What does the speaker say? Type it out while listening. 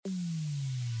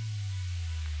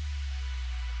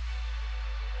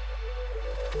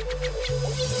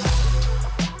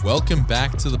Welcome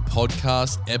back to the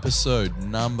podcast, episode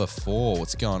number 4.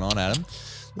 What's going on, Adam?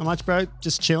 Not much, bro.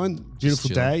 Just chilling.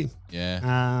 Beautiful day.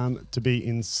 Yeah. To be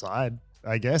inside,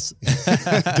 I guess,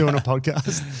 doing a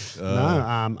podcast.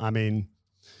 I mean,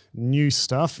 new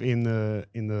stuff in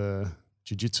the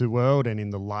jiu-jitsu world and in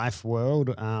the life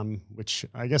world, which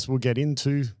I guess we'll get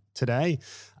into today.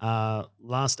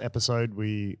 Last episode,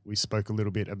 we spoke a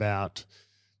little bit about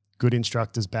good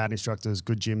instructors, bad instructors,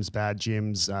 good gyms, bad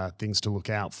gyms, things to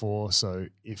look out for. So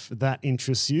if that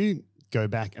interests you, go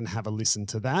back and have a listen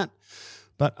to that.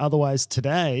 But otherwise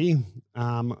today,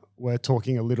 we're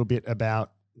talking a little bit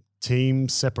about team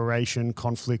separation,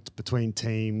 conflict between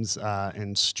teams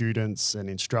and students and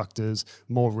instructors.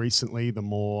 More recently, the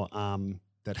more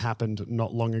that happened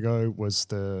not long ago was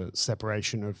the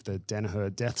separation of the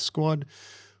Danaher Death Squad,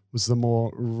 was the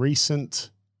more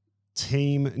recent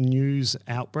team news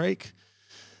outbreak.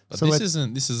 But so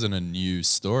this isn't a new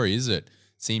story, is it?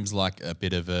 Seems like a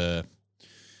bit of a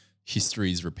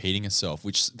history is repeating itself,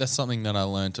 which that's something that I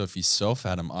learned of yourself,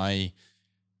 Adam.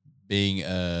 Being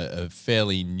a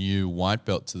fairly new white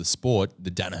belt to the sport,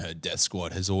 the Danaher Death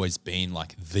Squad has always been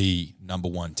like the number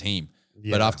one team.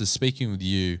 Yeah. But after speaking with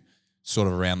you sort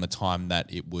of around the time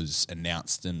that it was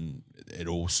announced and it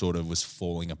all sort of was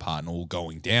falling apart and all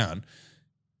going down,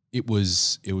 it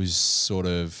was sort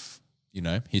of,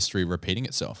 history repeating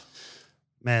itself.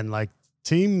 Man, like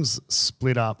teams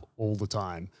split up all the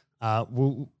time.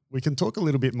 We can talk a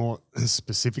little bit more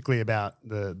specifically about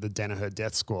the Danaher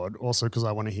Death Squad, also because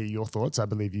I want to hear your thoughts. I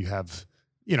believe you have,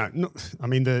 the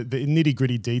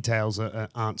nitty-gritty details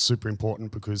aren't super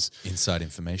important because inside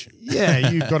information. Yeah,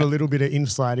 you've got a little bit of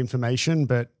inside information,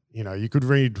 but, you could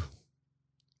read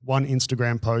one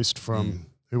Instagram post from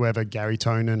whoever, Gary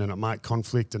Tonin, and it might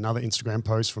conflict another Instagram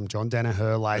post from John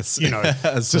Danaher.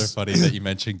 It's so funny that you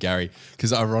mentioned Gary,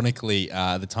 because ironically,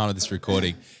 at the time of this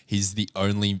recording, he's the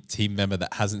only team member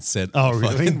that hasn't said. Oh,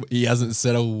 really? He hasn't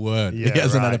said a word. Yeah, he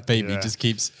hasn't had a peep. Yeah. He just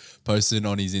keeps posting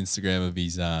on his Instagram of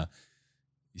his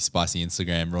spicy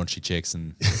Instagram, raunchy chicks,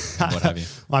 and what have you.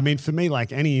 I mean, for me,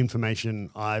 like any information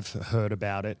I've heard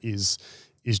about it is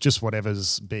just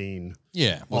whatever's been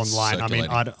online. Circulating.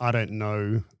 I mean, I don't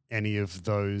know any of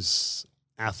those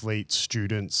athletes,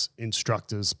 students,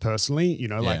 instructors personally.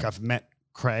 Like I've met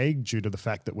Craig due to the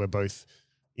fact that we're both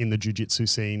in the jiu-jitsu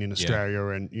scene in Australia,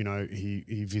 and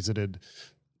he visited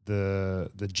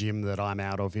the gym that I'm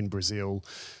out of in Brazil.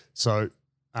 So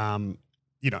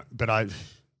but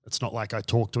it's not like I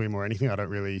talk to him or anything. I don't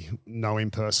really know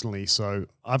him personally. So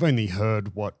I've only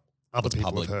heard what other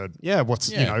people have heard. Yeah,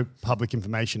 public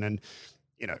information. And,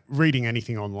 reading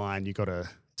anything online, you got to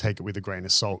take it with a grain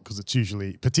of salt, because it's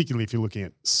usually, particularly if you're looking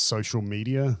at social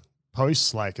media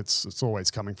posts, like it's always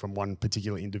coming from one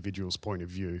particular individual's point of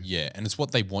view. Yeah, and it's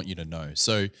what they want you to know.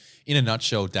 So in a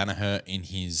nutshell, Danaher, in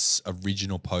his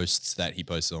original posts that he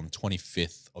posted on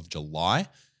 25th of July,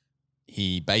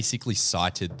 he basically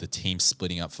cited the team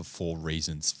splitting up for 4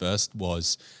 reasons. First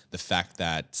was the fact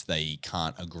that they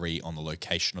can't agree on the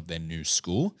location of their new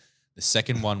school. The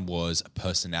second one was a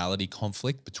personality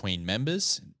conflict between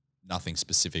members. Nothing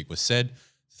specific was said.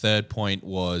 Third point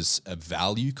was a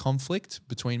value conflict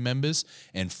between members.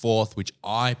 And fourth, which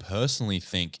I personally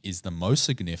think is the most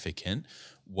significant,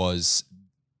 was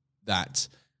that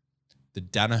the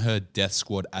Danaher Death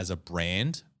Squad as a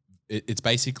brand, it's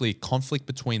basically conflict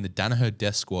between the Danaher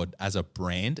Death Squad as a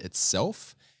brand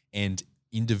itself and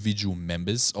individual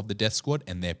members of the Death Squad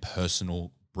and their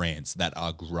personal brands that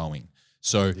are growing.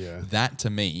 So that, to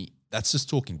me, that's just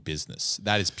talking business.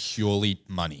 That is purely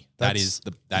money. That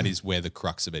is where the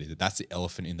crux of it is. That's the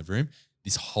elephant in the room.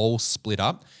 This whole split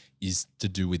up is to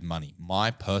do with money.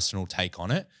 My personal take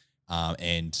on it,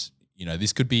 and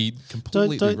this could be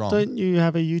completely wrong. Don't you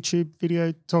have a YouTube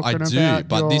video talking about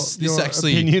but your, this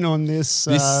actually opinion on this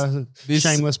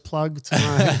shameless plug to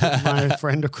my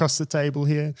friend across the table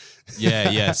here?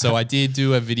 Yeah. So I did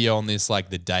do a video on this like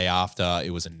the day after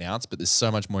it was announced, but there's so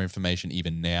much more information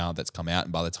even now that's come out.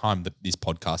 And by the time that this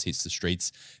podcast hits the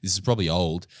streets, this is probably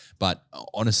old. But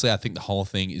honestly, I think the whole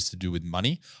thing is to do with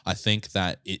money. I think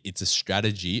that it's a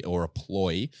strategy or a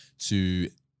ploy to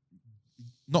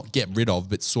not get rid of,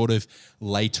 but sort of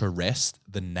lay to rest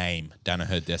the name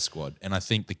Danaher Death Squad. And I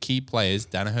think the key players,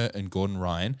 Danaher and Gordon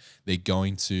Ryan, they're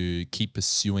going to keep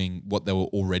pursuing what they were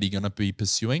already going to be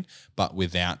pursuing, but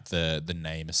without the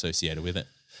name associated with it.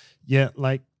 Yeah,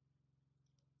 I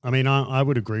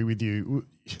would agree with you.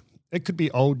 It could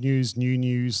be old news, new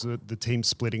news, the team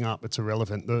splitting up. It's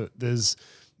irrelevant. There's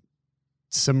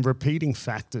some repeating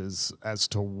factors as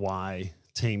to why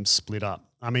teams split up.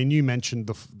 I mean, you mentioned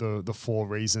the 4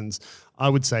 reasons. I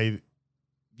would say,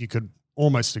 you could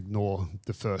almost ignore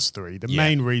the first three. The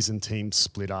main reason teams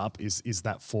split up is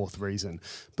that fourth reason.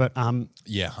 But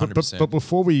 100%. But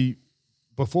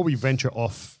before we venture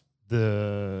off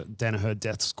the Danaher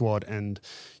Death Squad, and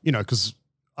because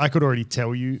I could already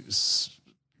tell you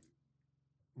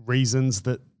reasons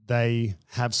that they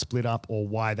have split up or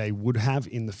why they would have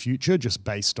in the future, just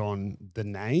based on the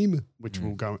name, which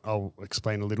I'll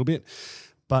explain a little bit.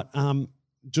 But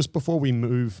just before we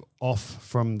move off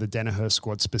from the Danaher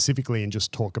squad specifically and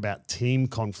just talk about team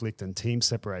conflict and team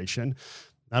separation,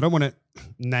 I don't want to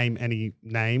name any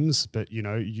names, but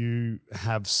you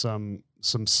have some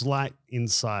slight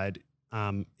inside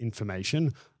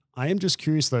information. I am just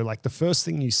curious though, like the first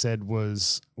thing you said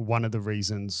was one of the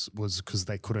reasons was because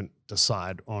they couldn't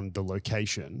decide on the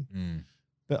location.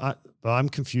 But I'm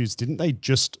confused. Didn't they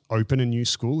just open a new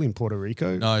school in Puerto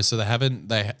Rico? No, so they haven't.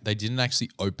 They didn't actually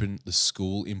open the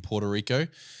school in Puerto Rico.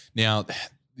 Now,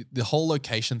 the whole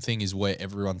location thing is where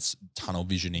everyone's tunnel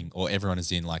visioning, or everyone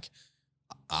is in like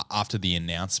after the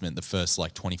announcement, the first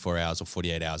like 24 hours or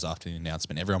 48 hours after the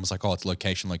announcement, everyone was like, "Oh, it's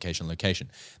location, location, location."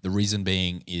 The reason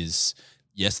being is,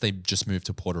 yes, they just moved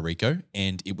to Puerto Rico,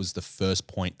 and it was the first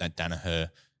point that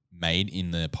Danaher made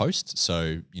in the post.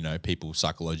 So, people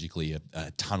psychologically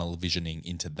are tunnel visioning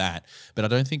into that. But I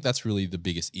don't think that's really the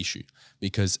biggest issue,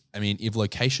 because, if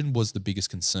location was the biggest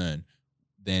concern,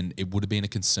 then it would have been a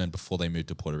concern before they moved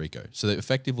to Puerto Rico. So they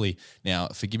effectively, now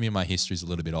forgive me, my history is a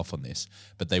little bit off on this,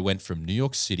 but they went from New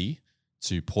York City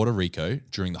to Puerto Rico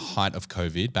during the height of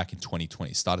COVID back in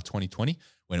 2020, start of 2020,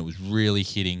 when it was really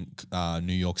hitting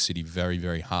New York City very,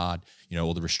 very hard.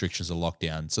 All the restrictions are locked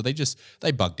down. So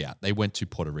they bugged out. They went to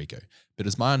Puerto Rico. But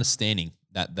it's my understanding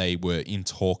that they were in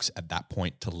talks at that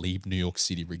point to leave New York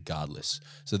City regardless.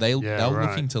 So they were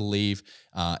looking to leave,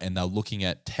 and they're looking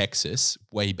at Texas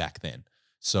way back then.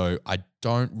 So I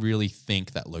don't really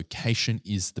think that location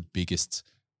is the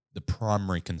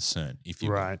primary concern, if you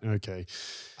will. Right, okay.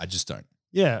 I just don't.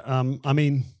 Yeah,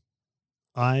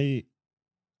 I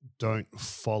don't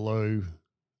follow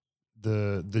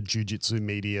the jiu-jitsu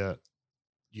media,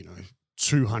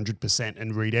 200%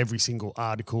 and read every single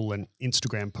article and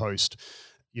Instagram post,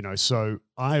 so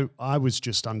I was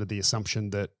just under the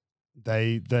assumption that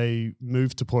they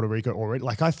moved to Puerto Rico already.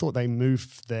 Like I thought they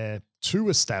moved there to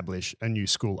establish a new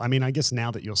school. I guess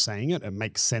now that you're saying it, it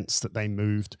makes sense that they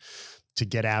moved to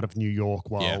get out of New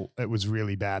York while it was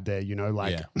really bad there,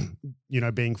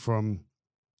 being from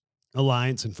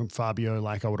Alliance and from Fabio,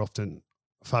 like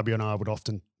Fabio and I would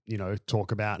often,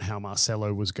 talk about how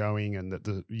Marcelo was going and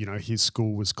that his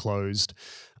school was closed.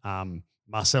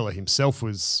 Marcelo himself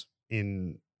was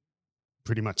in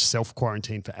pretty much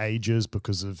self-quarantine for ages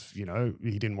because of, he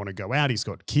didn't want to go out. He's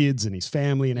got kids and his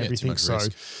family and everything. So,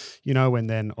 risk. And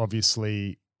then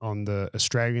obviously on the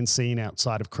Australian scene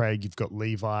outside of Craig, you've got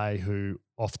Levi, who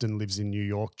often lives in New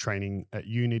York training at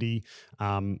Unity.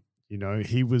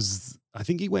 I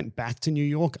think he went back to New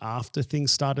York after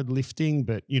things started lifting,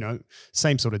 but,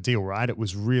 same sort of deal, right? It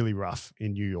was really rough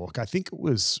in New York. I think it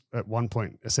was at one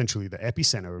point essentially the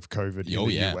epicenter of COVID in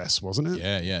the US, wasn't it?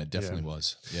 Yeah, it definitely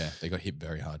was. Yeah, they got hit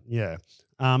very hard. Yeah.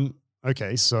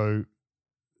 Okay, so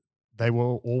they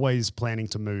were always planning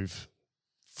to move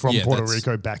from Puerto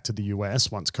Rico back to the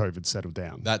US once COVID settled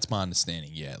down. That's my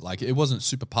understanding, yeah. Like it wasn't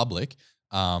super public,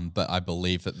 but I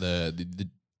believe that the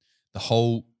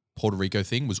whole Puerto Rico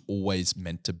thing was always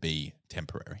meant to be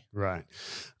temporary. Right.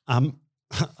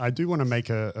 I do want to make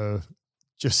a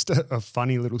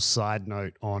funny little side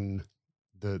note on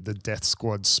the Death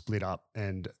Squad split up.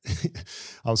 And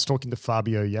I was talking to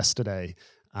Fabio yesterday,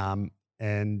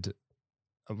 and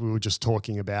we were just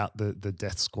talking about the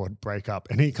Death Squad breakup.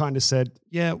 And he kind of said,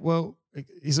 yeah, well,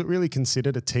 is it really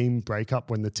considered a team breakup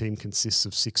when the team consists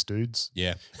of 6 dudes?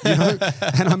 Yeah.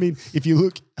 And if you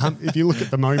look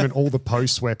at the moment, all the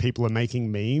posts where people are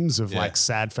making memes of like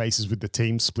sad faces with the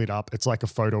team split up, it's like a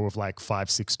photo of like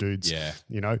 5-6 dudes. Yeah.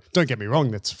 Don't get me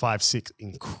wrong, that's 5-6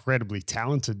 incredibly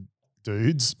talented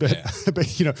dudes, but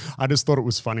I just thought it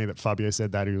was funny that Fabio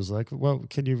said that. He was like, well,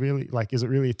 can you really, like, is it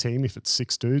really a team if it's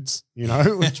 6 dudes?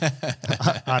 Which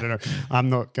I don't know. I'm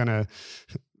not gonna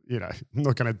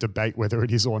debate whether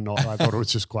it is or not. I thought it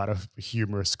was just quite a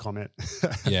humorous comment.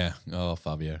 Yeah. Oh,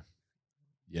 Fabio.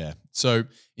 Yeah. So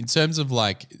in terms of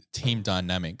like team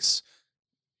dynamics,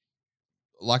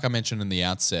 like I mentioned in the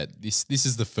outset, this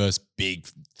is the first big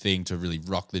thing to really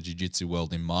rock the jiu-jitsu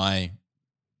world in my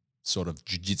sort of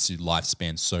jiu-jitsu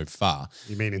lifespan so far.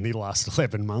 You mean in the last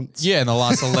 11 months? Yeah, in the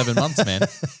last 11 months, man.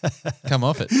 Come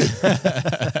off it.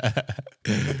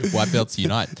 White belts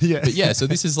unite. Yeah. But yeah, so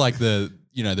this is like the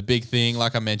big thing.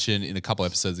 Like I mentioned in a couple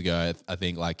episodes ago, I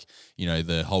think like,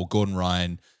 the whole Gordon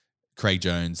Ryan Craig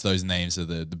Jones, those names are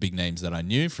the big names that I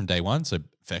knew from day one. So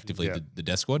effectively Yeah. the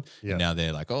death squad. Yeah. And now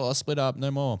they're like, oh, I'll split up,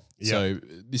 no more. Yeah. So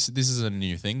this is a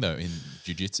new thing though in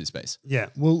jiu-jitsu space. Yeah.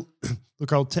 Well,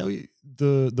 look, I'll tell you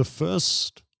the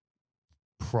first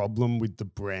problem with the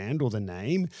brand or the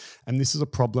name, and this is a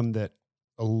problem that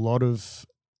a lot of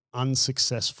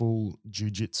unsuccessful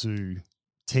jiu-jitsu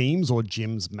teams or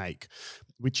gyms make,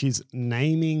 which is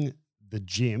naming the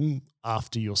gym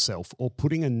after yourself or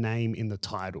putting a name in the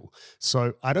title.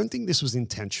 So I don't think this was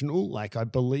intentional. Like, I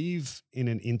believe in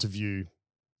an interview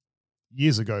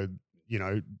years ago,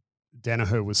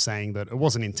 Danaher was saying that it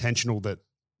wasn't intentional that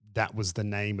that was the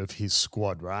name of his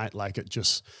squad, right? Like,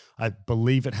 I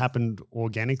believe it happened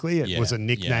organically. It was a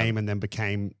nickname and then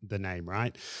became the name,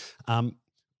 right?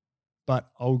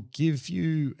 But I'll give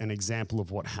you an example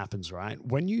of what happens, right?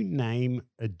 When you name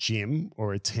a gym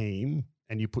or a team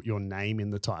and you put your name in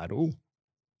the title,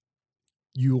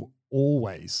 you're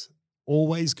always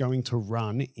going to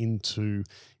run into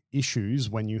issues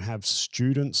when you have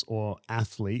students or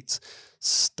athletes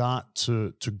start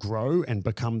to grow and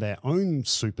become their own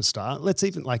superstar. Let's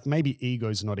even, like, maybe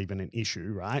ego's not even an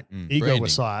issue, right? Ego Branding.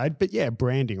 aside, but yeah,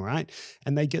 branding, right?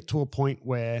 And they get to a point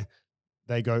where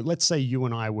they go, let's say you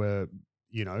and I were,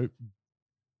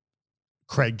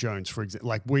 Craig Jones, for example,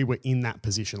 like we were in that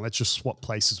position. Let's just swap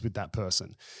places with that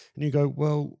person. And you go,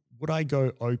 well, would I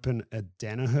go open a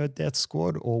Danaher death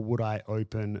squad, or would I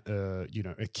open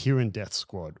a Kieran death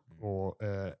squad or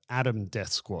a Adam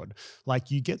death squad?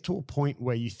 Like, you get to a point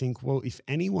where you think, well, if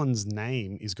anyone's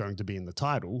name is going to be in the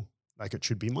title, like, it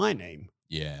should be my name.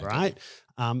 Yeah. Right.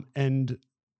 And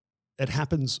it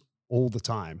happens all the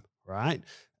time. Right.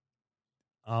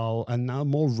 Another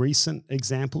more recent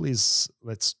example is,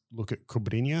 let's look at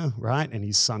Cobrinha, right? And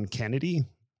his son Kennedy.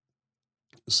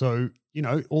 So,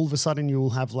 all of a sudden you'll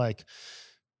have, like,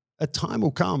 a time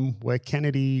will come where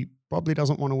Kennedy probably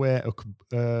doesn't want to wear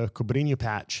a Cobrinha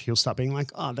patch. He'll start being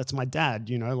like, oh, that's my dad,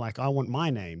 like, I want my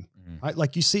name, right?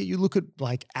 Like, you look at,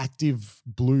 like, active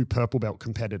blue purple belt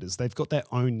competitors, they've got their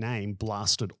own name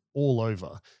blasted all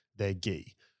over their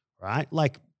gi, right?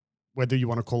 Like, whether you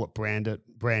want to call it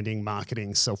branding,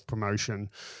 marketing, self-promotion,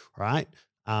 right?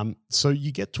 So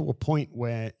you get to a point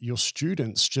where your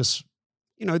students just,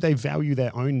 they value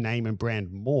their own name and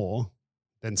brand more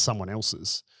than someone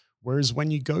else's. Whereas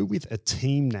when you go with a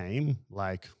team name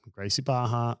like Gracie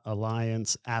Barra,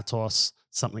 Alliance, Atos,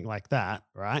 something like that,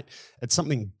 right? It's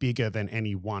something bigger than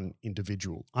any one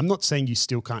individual. I'm not saying you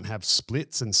still can't have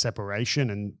splits and separation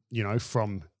and,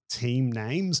 from team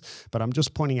names, but I'm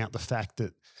just pointing out the fact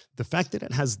that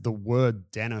it has the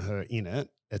word Danaher in it,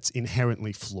 it's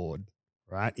inherently flawed,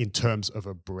 right? In terms of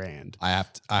a brand. I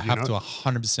have to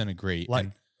 100% agree. Like,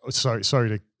 sorry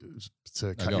to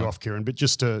cut you off, Kieran, but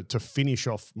just to finish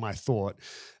off my thought,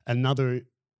 another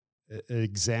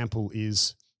example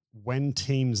is when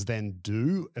teams then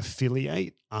do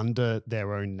affiliate under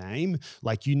their own name,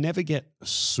 like, you never get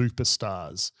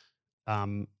superstars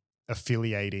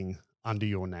affiliating under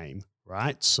your name,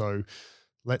 right? So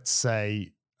let's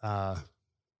say,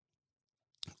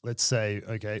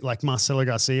 okay, like Marcelo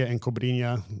Garcia and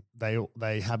Cobrinha,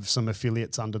 they have some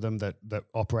affiliates under them that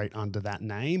operate under that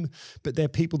name, but they're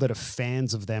people that are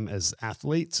fans of them as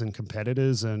athletes and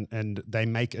competitors, and they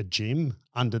make a gym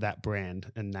under that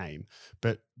brand and name.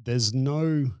 But there's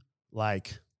no,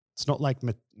 like, it's not like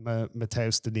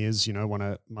Mateus Diniz, one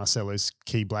of Marcelo's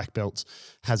key black belts,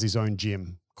 has his own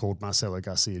gym called Marcelo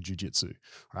Garcia Jiu-Jitsu,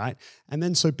 right? And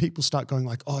then so people start going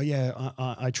like, oh yeah,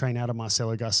 I train out of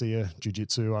Marcelo Garcia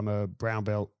Jiu-Jitsu. I'm a brown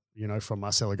belt, from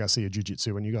Marcelo Garcia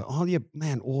Jiu-Jitsu. And you go, oh yeah,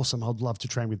 man, awesome. I'd love to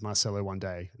train with Marcelo one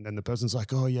day. And then the person's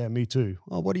like, oh yeah, me too.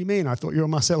 Oh, what do you mean? I thought you were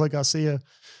Marcelo Garcia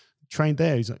trained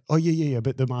there. He's like, oh yeah,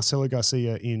 but the Marcelo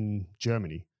Garcia in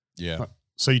Germany. Yeah.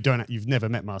 So you've never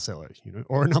met Marcelo,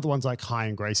 Or another one's like High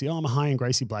and Gracie. Oh, I'm a High and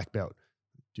Gracie black belt.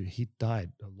 Dude, he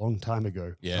died a long time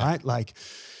ago, right? Like,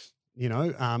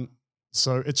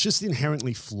 so it's just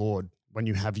inherently flawed when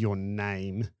you have your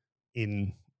name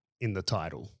in the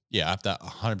title. Yeah, I have to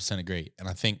 100% agree. And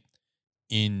I think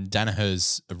in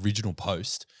Danaher's original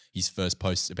post, his first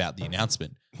post about the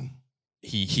announcement,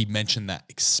 he mentioned that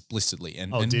explicitly.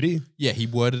 And did he? Yeah, he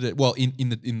worded it well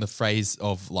in the phrase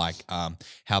of like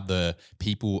how the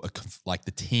people are like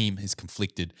the team is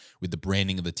conflicted with the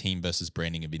branding of the team versus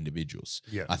branding of individuals.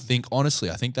 Yeah, I think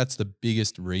that's the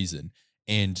biggest reason.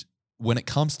 And when it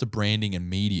comes to branding and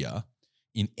media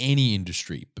in any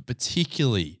industry, but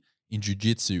particularly in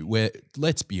jiu-jitsu, where,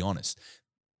 let's be honest,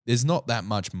 there's not that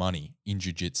much money in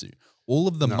jiu-jitsu. All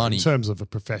of the money in terms of a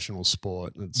professional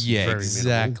sport, it's yeah, very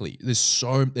exactly.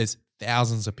 minimal. There's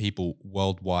thousands of people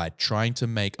worldwide trying to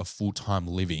make a full-time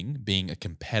living being a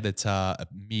competitor, a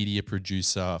media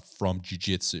producer from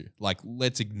jiu-jitsu. Like,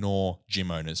 let's ignore gym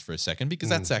owners for a second because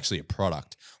that's actually a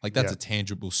product. Like, that's a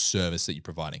tangible service that you're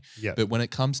providing. Yeah. But when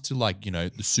it comes to, like, you know,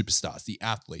 the superstars, the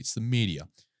athletes, the media,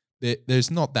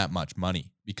 there's not that much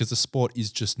money because the sport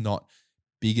is just not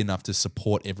big enough to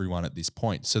support everyone at this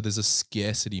point. So there's a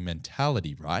scarcity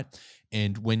mentality, right?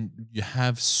 And when you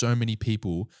have so many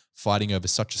people fighting over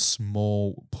such a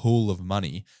small pool of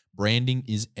money, branding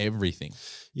is everything.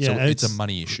 Yeah, so it's a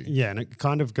money issue. Yeah, and it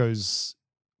kind of goes,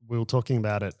 we were talking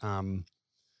about it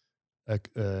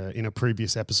in a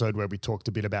previous episode where we talked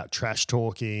a bit about trash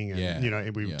talking and, you know,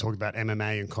 we talked about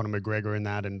MMA and Conor McGregor and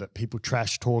that people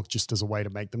trash talk just as a way to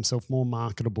make themselves more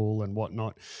marketable and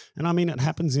whatnot. And I mean, it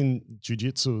happens in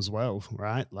jiu-jitsu as well,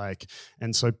 right? Like,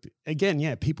 and so again,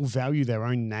 yeah, people value their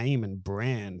own name and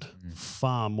brand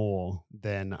far more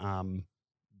than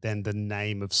the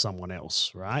name of someone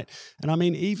else, right? And I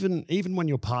mean, even when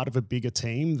you're part of a bigger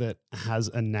team that has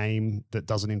a name that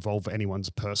doesn't involve anyone's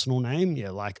personal name,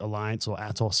 like Alliance or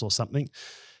Atos or something,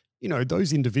 you know,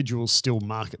 those individuals still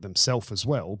market themselves as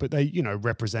well, but they, you know,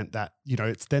 represent that, you know,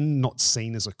 it's then not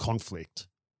seen as a conflict,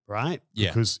 right? Yeah.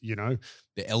 Because, you know,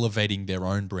 they're elevating their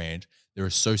own brand. They're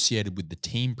associated with the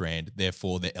team brand.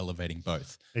 Therefore, they're elevating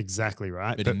both. Exactly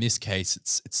right. But in this case,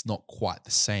 it's not quite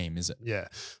the same, is it? Yeah.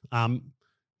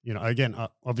 You know, again,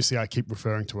 obviously I keep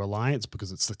referring to Alliance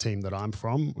because it's the team that I'm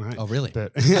from, right? Oh, really?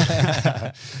 But,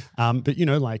 but you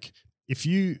know, like if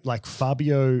you like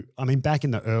Fabio, I mean, back in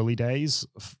the early days,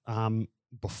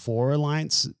 before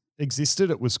Alliance existed,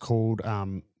 it was called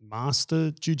Master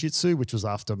Jiu-Jitsu, which was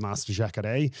after Master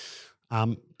Jacare.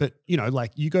 But you know,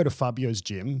 like you go to Fabio's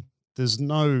gym,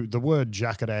 the word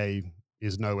Jacare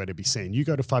is nowhere to be seen. You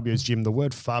go to Fabio's gym, the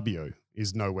word Fabio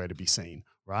is nowhere to be seen,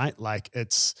 right? Like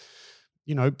it's,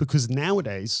 you know, because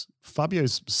nowadays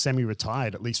Fabio's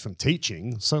semi-retired, at least from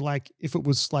teaching. So like if it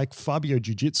was like Fabio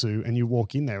Jiu-Jitsu and you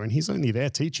walk in there and he's only there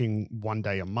teaching one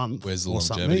day a month. Where's the or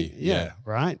longevity? something, yeah.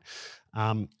 Right.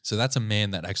 So that's a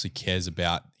man that actually cares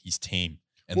about his team.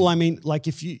 And well, I mean, like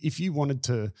if you wanted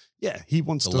to, he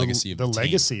wants the to legacy of the the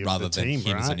legacy team, of rather the than team,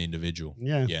 him right? as an individual.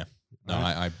 Yeah. Yeah. No,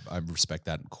 Right. I respect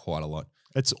that quite a lot.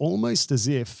 It's almost as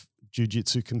if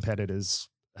jiu-jitsu competitors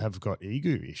have got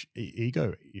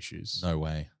ego issues. No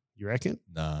way. You reckon?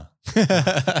 Nah.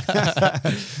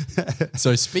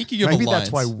 So speaking of maybe Alliance,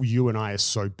 that's why you and I are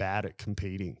so bad at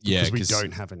competing. Because we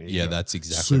don't have an ego. Yeah, that's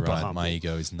exactly Super right. humble. My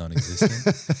ego is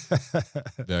non-existent.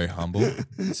 Very humble.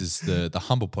 This is the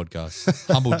humble podcast.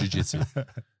 Humble Jiu-Jitsu.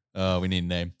 We need a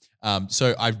name.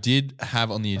 So I did have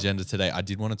on the agenda today, I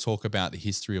did want to talk about the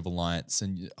history of Alliance,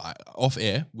 and off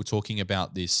air, we're talking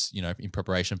about this, you know, in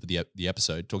preparation for the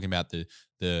episode, talking about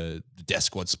the death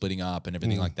squad splitting up and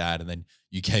everything like that. And then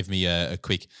you gave me a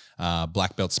quick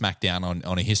black belt smackdown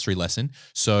on a history lesson.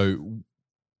 So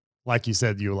like you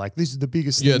said, you were like, this is the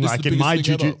biggest yeah, thing. this Like is the in biggest my thing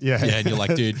jiu-jitsu. ever. Yeah, and you're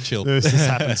like, dude, chill. This has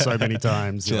happened so many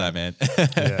times. Chill yeah. out, man.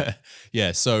 Yeah.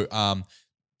 Yeah. So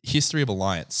history of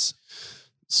Alliance.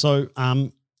 So,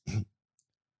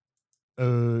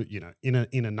 you know,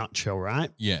 in a nutshell,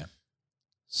 right? Yeah.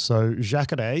 So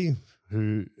Jacare,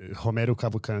 who Romero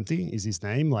Cavalcanti is his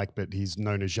name, like, but he's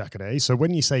known as Jacare. So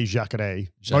when you say Jacare,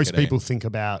 most people think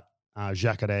about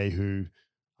Jacare, who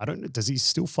I don't know, does he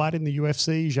still fight in the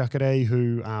UFC? Jacare,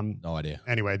 who No idea.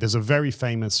 Anyway, there's a very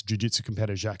famous jiu-jitsu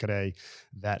competitor, Jacare,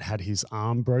 that had his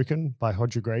arm broken by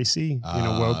Roger Gracie in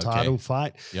a world title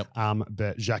fight. Yep.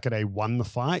 But Jacare won the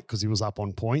fight because he was up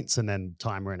on points and then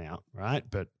time ran out, right?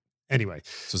 But anyway.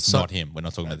 So it's not him. We're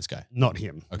not talking about this guy. Not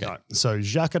him. Okay. No. So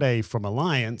Jacare from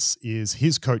Alliance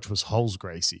his coach was Holes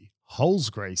Gracie. Holes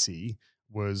Gracie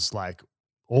was like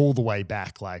all the way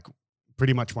back, like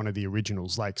pretty much one of the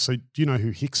originals. Like, so do you know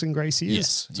who Rickson Gracie is?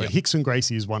 Yes. So Rickson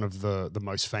Gracie is one of the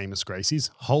most famous Gracies.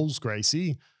 Holes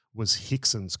Gracie was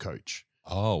Rickson's coach.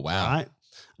 Oh, wow.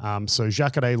 Right. So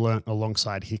Jacare learnt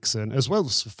alongside Rickson, as well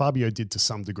as Fabio did to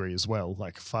some degree as well.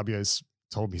 Like Fabio's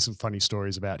told me some funny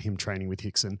stories about him training with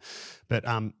Rickson. But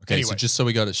Okay, anyway. so just so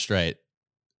we got it straight,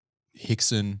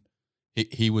 Rickson,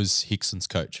 he was Rickson's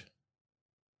coach.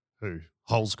 Who?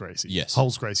 Holes Gracie. Yes.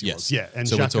 Holes Gracie was. Yeah. And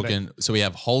so Jacare, we're talking, so we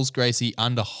have Holes Gracie.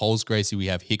 Under Holes Gracie, we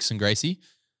have Rickson Gracie.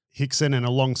 Rickson, and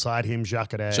alongside him,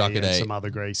 Jacare and some other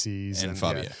Gracies. And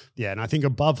Fabio. Yeah. And I think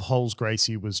above Holes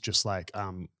Gracie was just like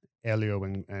Elio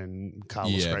and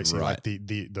Carlos Gracie, right. like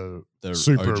the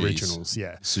super OGs. Originals.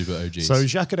 Yeah. Super OGs. So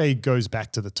Jacare goes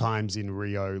back to the times in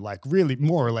Rio, like really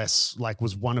more or less like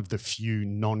was one of the few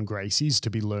non-Gracies to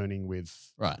be learning with.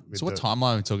 Right. So what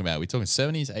timeline are we talking about? Are we talking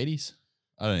 70s, 80s?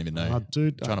 I don't even know.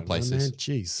 Dude, trying to place this. this.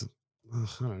 Jeez. I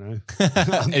don't know.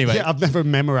 Anyway. Yeah, I've never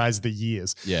memorized the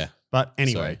years. Yeah. But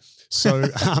anyway, so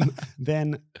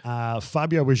then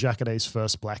Fabio was Jacare's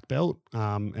first black belt,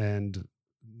 and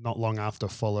not long after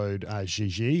followed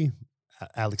Gigi.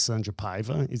 Alexandre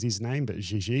Paiva is his name, but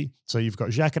Gigi. So you've got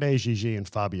Jacare, Gigi, and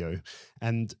Fabio.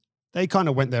 And they kind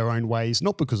of went their own ways,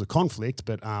 not because of conflict,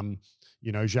 but,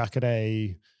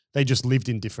 Jacare, they just lived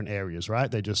in different areas,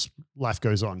 right? Life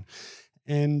goes on.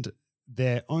 And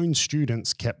their own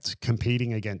students kept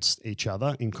competing against each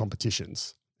other in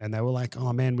competitions. And they were like,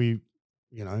 oh man,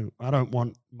 I don't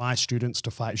want my students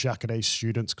to fight Jacare's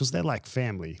students because they're like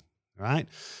family, right?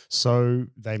 So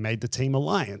they made the Team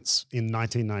Alliance in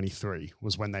 1993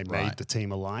 was when they made the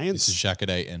Team Alliance. This is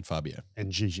Jacare and Fabio.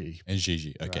 And Gigi.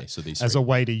 Okay, so these as three. a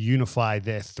way to unify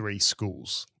their three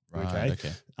schools. Right,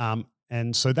 okay.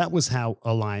 And so that was how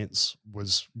Alliance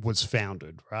was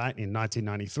founded, right? In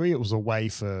 1993, it was a way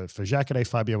for Jacare,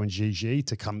 Fabio, and Gigi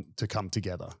to come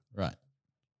together. Right.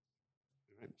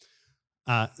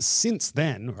 Since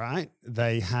then, right,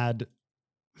 they had,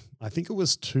 I think it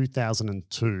was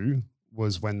 2002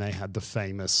 was when they had the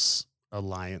famous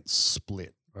Alliance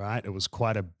split, right? It was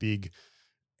quite a big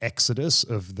exodus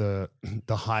of the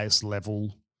highest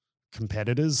level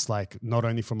competitors, like not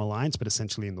only from Alliance, but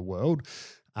essentially in the world.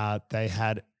 They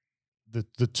had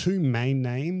the two main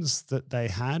names that they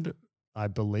had, I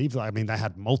believe, they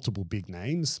had multiple big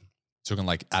names. Talking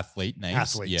like athlete names?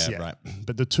 Athletes, yeah. Right.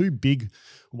 But the two big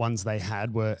ones they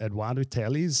had were Eduardo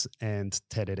Teles and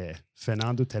Tereré,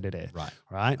 Fernando Tereré. Right.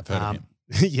 I've heard of him.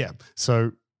 Yeah.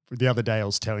 So the other day I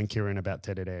was telling Kieran about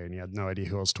Tereré and he had no idea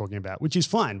who I was talking about, which is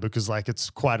fine because it's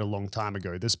quite a long time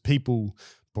ago. There's people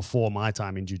before my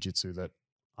time in jiu-jitsu that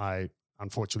I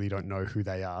unfortunately don't know who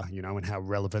they are, and how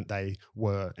relevant they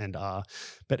were and are.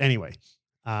 But anyway,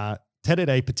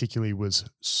 Tereré particularly was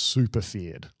super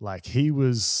feared. Like he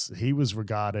was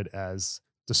regarded as,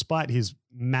 despite his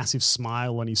massive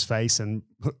smile on his face and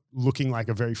looking like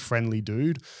a very friendly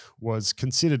dude, was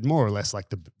considered more or less like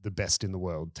the best in the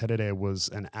world. Tereré was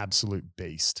an absolute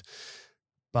beast.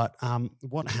 But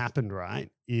what happened, right,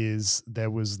 is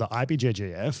there was the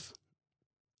IBJJF,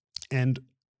 and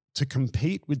to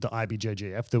compete with the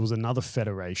IBJJF, there was another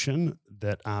federation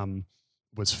that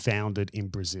was founded in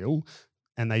Brazil,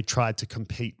 and they tried to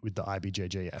compete with the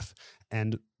IBJJF.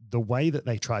 And the way that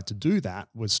they tried to do that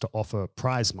was to offer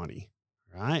prize money,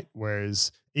 right?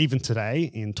 Whereas even today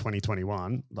in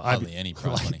 2021, hardly any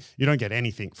prize money. You don't get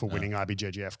anything for winning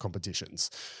IBJJF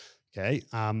competitions, okay?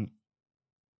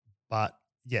 But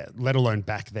yeah, let alone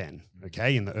back then,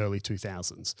 okay, in the early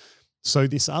 2000s. So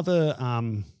this other,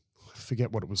 I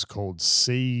forget what it was called,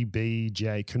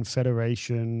 CBJ,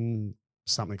 Confederation,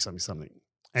 something.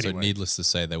 Anyway. So needless to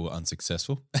say, they were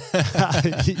unsuccessful.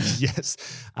 Yes.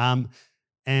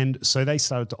 And so they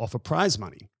started to offer prize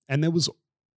money. And there was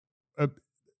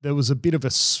a bit of a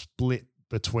split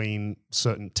between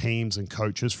certain teams and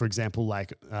coaches. For example,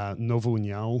 like Novo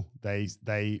União,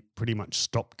 they pretty much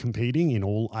stopped competing in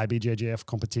all IBJJF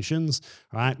competitions,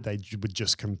 right? They would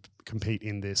just compete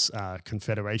in this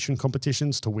confederation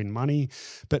competitions to win money.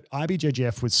 But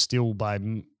IBJJF was still by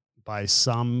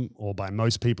some or by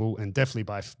most people, and definitely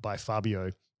by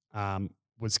Fabio,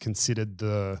 was considered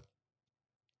the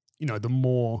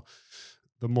more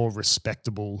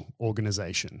respectable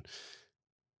organization.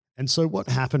 And so what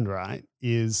happened, right,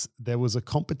 is there was a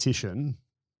competition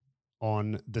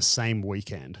on the same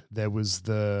weekend. There was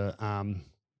the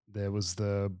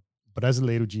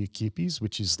Brasileiro de Equipes,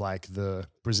 which is like the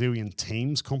Brazilian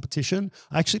teams competition.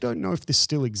 I actually don't know if this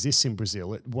still exists in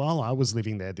Brazil. While I was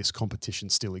living there, this competition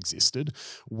still existed.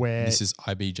 Where this is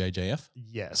IBJJF?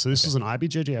 Yeah. So this was an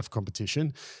IBJJF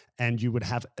competition, and you would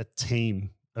have a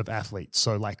team of athletes.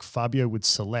 So like Fabio would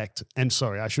select, and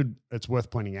it's worth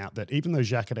pointing out that even though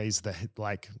Jacare is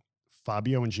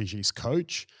Fabio and Gigi's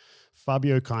coach,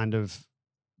 Fabio kind of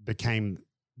became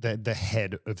the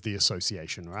head of the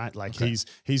association, right? Like he's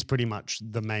pretty much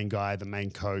the main guy, the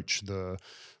main coach,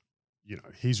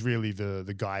 he's really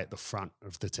the guy at the front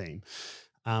of the team.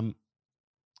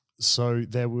 So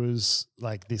there was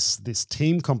like this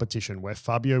team competition where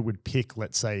Fabio would pick,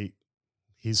 let's say,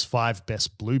 his 5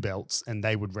 best blue belts, and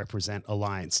they would represent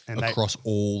Alliance and across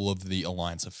all of the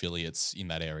Alliance affiliates in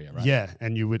that area, right? Yeah,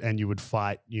 and you would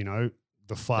fight,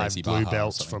 the 5 Gracie blue Barra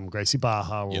belts from Gracie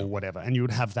Barra or whatever, and you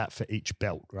would have that for each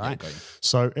belt, right? Yeah,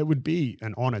 so it would be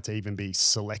an honor to even be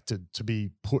selected to be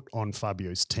put on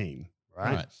Fabio's team,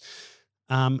 right?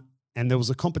 And there was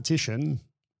a competition.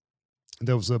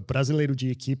 There was a Brasileiro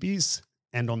de Equipes,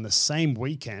 and on the same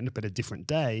weekend, but a different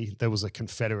day, there was a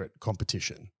Confederate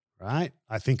competition. Right,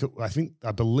 I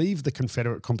believe the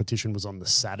Confederate competition was on the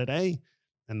Saturday,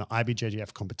 and the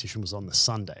IBJJF competition was on the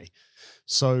Sunday.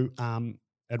 So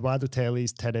Eduardo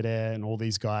Teles, Ted Adair, and all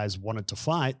these guys wanted to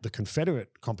fight the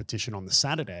Confederate competition on the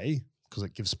Saturday because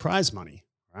it gives prize money,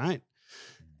 right?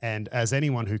 And as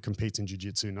anyone who competes in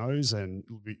jiu-jitsu knows, and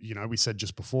we said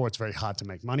just before, it's very hard to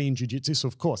make money in jiu-jitsu. So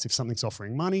of course, if something's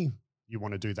offering money, you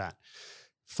want to do that.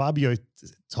 Fabio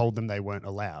told them they weren't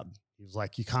allowed. He was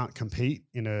like, you can't compete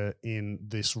in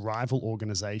this rival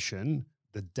organization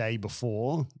the day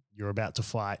before you're about to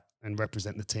fight and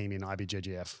represent the team in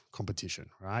IBJJF competition,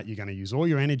 right? You're going to use all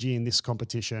your energy in this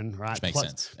competition, right? Which makes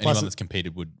sense. Anyone that's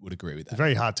competed would agree with that.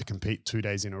 Very hard to compete 2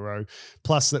 days in a row.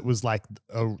 Plus, that was like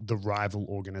the rival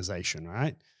organization,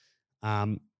 right?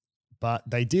 But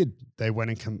they did. They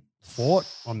went and fought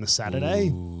on the Saturday.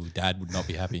 Ooh, Dad would not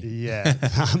be happy. Yeah.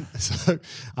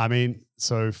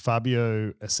 So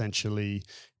Fabio essentially,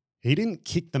 he didn't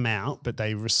kick them out, but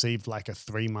they received like a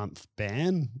 3-month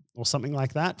ban or something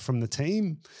like that from the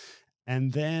team.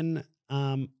 And then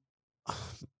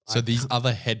these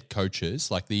other head coaches,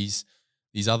 like these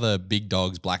other big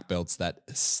dogs, black belts that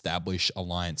establish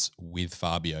alliance with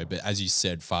Fabio. But as you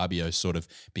said, Fabio sort of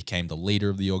became the leader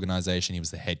of the organization. He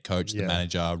was the head coach, the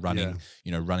manager,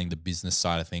 running the business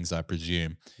side of things, I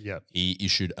presume. Yeah. He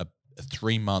issued a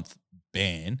 3-month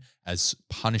ban as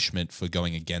punishment for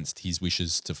going against his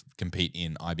wishes to compete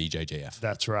in IBJJF.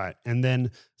 That's right. And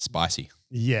then spicy.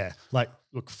 Yeah. Like,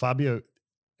 look, Fabio,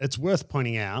 it's worth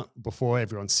pointing out before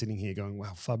everyone's sitting here going,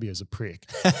 wow, Fabio's a prick.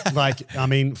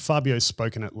 Fabio's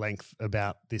spoken at length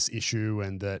about this issue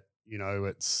and that,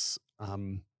 it's,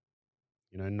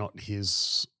 not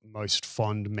his most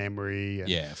fond memory. And,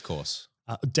 yeah, of course.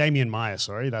 Damian Maia,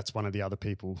 sorry, that's one of the other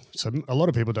people. So a lot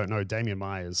of people don't know Damian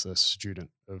Maia is a student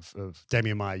of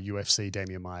Damian Maia, UFC.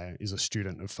 Damian Maia is a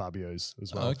student of Fabio's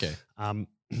as well. Oh, okay.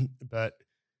 But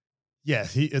yeah,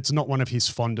 it's not one of his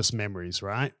fondest memories,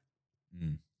 right?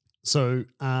 Mm. So,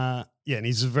 and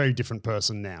he's a very different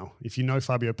person now. If you know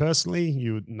Fabio personally,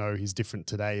 you would know he's different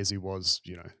today as he was,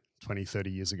 20,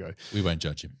 30 years ago. We won't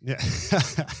judge him. Yeah,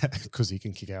 because he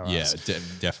can kick our ass. Yeah,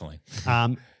 definitely.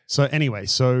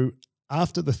 So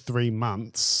after the 3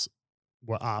 months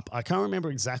were up, I can't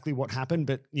remember exactly what happened,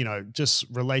 but, just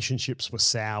relationships were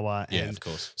sour. Yeah, and of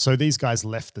course. So these guys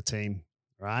left the team,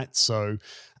 right? So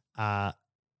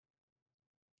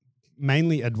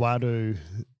mainly Eduardo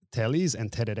Teles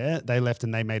and Ted Adair, they left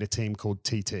and they made a team called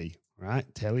TT, right?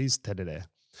 Teles, Ted Adair.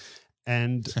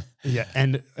 And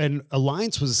and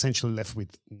Alliance was essentially left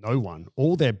with no one.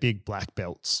 All their big black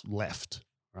belts left,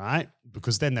 right?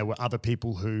 Because then there were other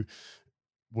people who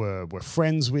were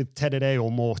friends with Ted Adair or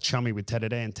more chummy with Ted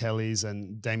Adair and Teles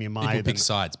and Damian Maia. People pick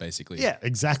sides, basically. Yeah,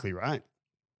 exactly, right?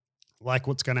 Like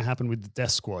what's going to happen with the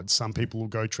Death Squad. Some people will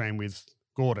go train with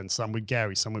Gordon, some with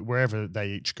Gary, some with wherever they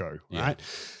each go, right?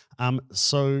 Yeah.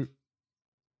 So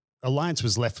Alliance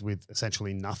was left with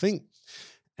essentially nothing.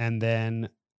 And then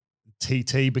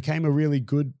TT became a really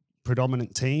good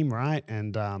predominant team, right?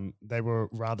 And they were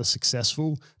rather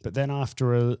successful. But then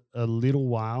after a little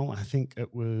while, I think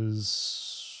it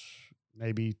was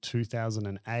maybe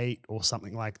 2008 or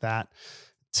something like that,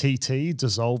 TT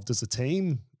dissolved as a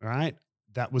team, right?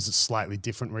 That was a slightly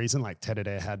different reason. Like Ted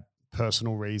Adair had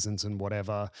personal reasons and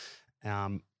whatever.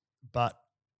 But,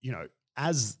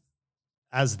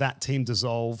 as that team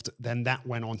dissolved, then that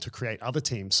went on to create other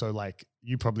teams. So like,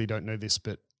 you probably don't know this,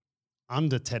 but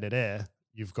under Ted Adair,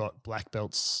 you've got black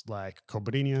belts like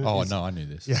Cobrinha. Oh, no, I knew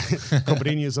this. Yeah.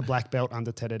 Cobrinha is a black belt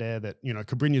under Ted Adair that,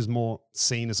 Cobrinha is more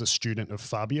seen as a student of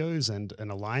Fabio's and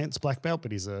an Alliance black belt,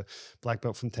 but he's a black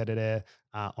belt from Ted Adair.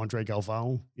 Andre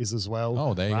Galvão is as well.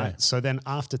 Oh, there you go. So then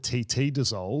after TT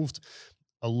dissolved,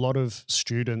 a lot of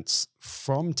students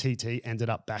from TT ended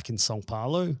up back in São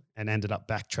Paulo and ended up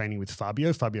back training with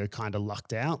Fabio. Fabio kind of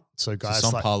lucked out. So guys,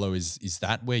 São Paulo is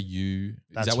that where the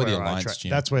Alliance gym?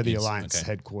 That's where the Alliance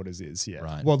headquarters is. Yeah.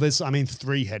 Right. Well, there's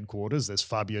 3 headquarters. There's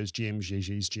Fabio's gym,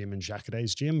 Gigi's gym, and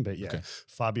Jacare's gym. But yeah,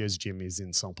 Fabio's gym is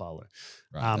in São Paulo.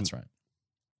 Right. That's right.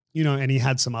 And he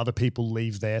had some other people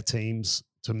leave their teams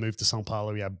to move to São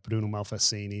Paulo. We had Bruno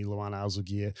Malfacini, Luana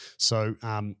Alzuguir. So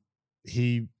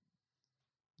he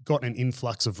got an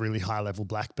influx of really high-level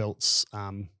black belts,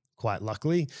 quite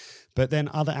luckily. But then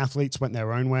other athletes went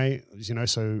their own way,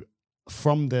 so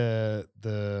from the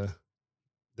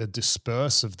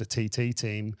disperse of the TT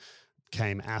team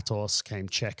came Atos, came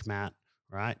Checkmat,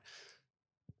 right?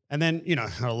 And then,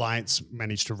 Alliance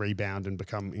managed to rebound and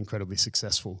become incredibly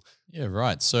successful. Yeah,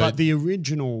 right. So, but the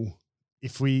original,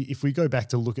 if we go back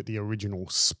to look at the original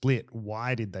split,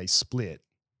 why did they split?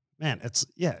 Man, it's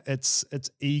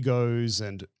egos.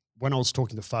 And when I was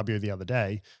talking to Fabio the other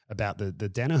day about the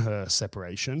Danaher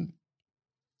separation,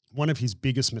 one of his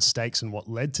biggest mistakes and what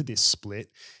led to this split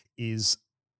is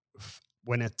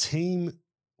when a team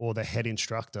or the head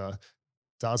instructor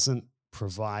doesn't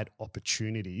provide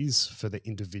opportunities for the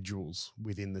individuals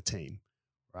within the team,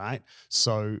 right?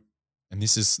 So, and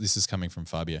this is coming from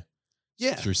Fabio.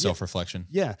 Yeah. Through self-reflection.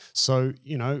 Yeah. So,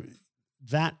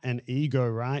 that and ego,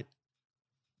 right,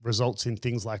 results in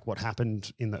things like what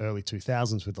happened in the early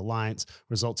 2000s with Alliance,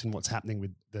 results in what's happening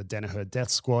with the Danaher Death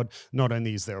Squad. Not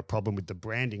only is there a problem with the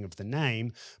branding of the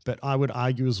name, but I would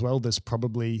argue as well there's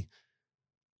probably,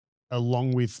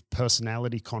 along with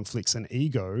personality conflicts and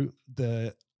ego,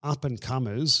 the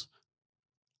up-and-comers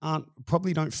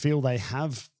probably don't feel they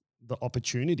have the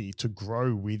opportunity to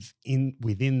grow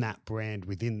within that brand,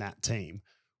 within that team,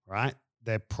 right?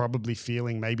 They're probably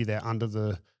feeling maybe they're under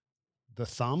the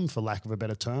thumb, for lack of a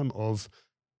better term, of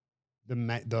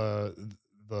the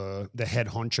head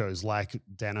honchos like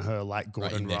Danaher, like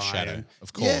Gordon in their Ryan. shadow,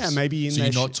 of course. Yeah, maybe in so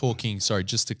their you're not talking, sorry,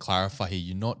 just to clarify here,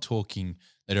 you're not talking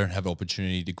they don't have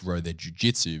opportunity to grow their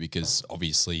jiu-jitsu because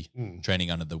obviously training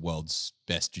under the world's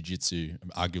best jiu-jitsu,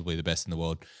 arguably the best in the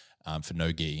world for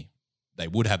no-gi, they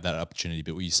would have that opportunity.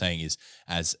 But what you're saying is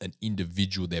as an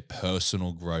individual, their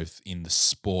personal growth in the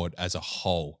sport as a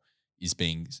whole is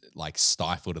being like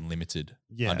stifled and limited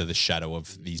under the shadow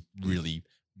of these really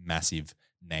massive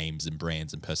names and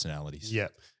brands and personalities. Yeah.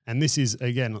 And this is,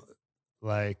 again,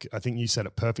 like I think you said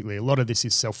it perfectly. A lot of this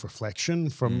is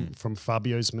self-reflection from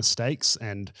Fabio's mistakes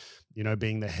and,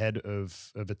 being the head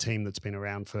of a team that's been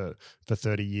around for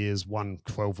 30 years, won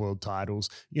 12 world titles.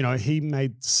 He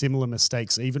made similar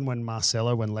mistakes even when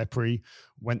Marcelo and Lepre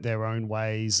went their own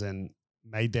ways and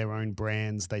made their own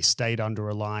brands. They stayed under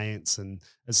Alliance. And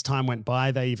as time went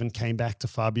by, they even came back to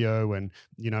Fabio and,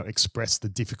 expressed the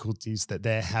difficulties that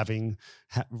they're having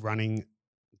running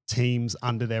teams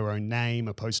under their own name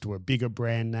opposed to a bigger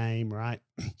brand name, right?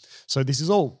 So this is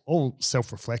all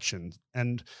self-reflection.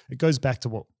 And it goes back to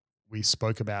what we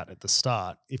spoke about at the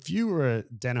start. If you were a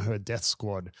Danaher Death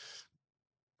Squad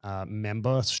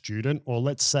member, student, or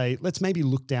let's maybe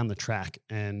look down the track,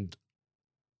 and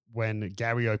when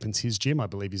Gary opens his gym, I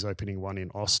believe he's opening one in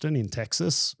Austin in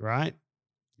Texas, right?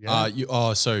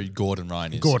 Yeah. So Gordon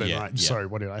Ryan is Gordon, yeah, right? Yeah. Sorry,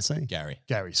 what did I say? Gary.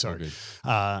 Sorry.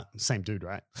 Same dude,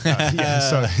 right?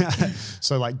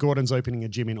 So like Gordon's opening a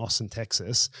gym in Austin,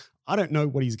 Texas. I don't know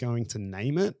what he's going to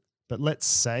name it, but let's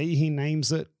say he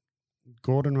names it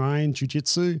Gordon Ryan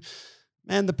Jiu-Jitsu.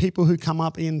 Man, the people who come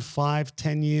up in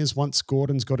 5-10 years, once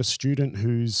Gordon's got a student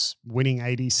who's winning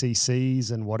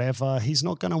ADCCs and whatever, he's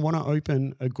not going to want to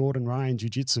open a Gordon Ryan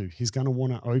Jiu-Jitsu. He's going to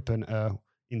want to open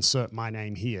insert my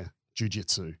name here,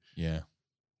 Jiu-Jitsu. Yeah.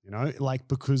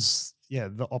 Because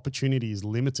the opportunity is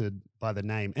limited by the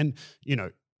name. And,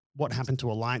 what happened to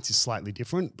Alliance is slightly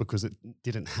different because it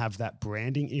didn't have that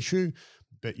branding issue.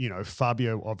 But,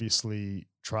 Fabio obviously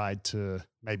tried to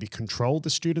maybe control the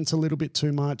students a little bit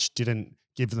too much, didn't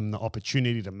give them the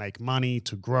opportunity to make money,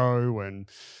 to grow, and,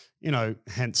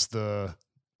 hence the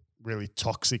really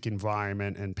toxic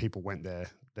environment and people went their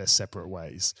separate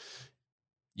ways.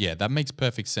 Yeah, that makes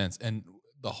perfect sense. And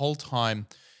the whole time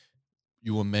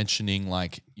you were mentioning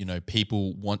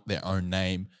people want their own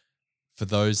name. For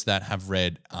those that have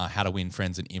read How to Win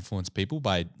Friends and Influence People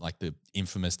by the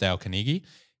infamous Dale Carnegie,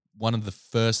 one of the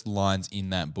first lines in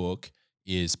that book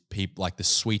is people the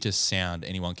sweetest sound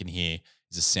anyone can hear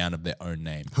is the sound of their own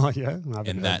name. Oh yeah, I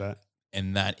haven't heard that.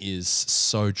 And that is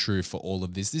so true for all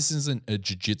of this. This isn't a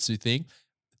jiu-jitsu thing.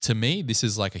 To me, this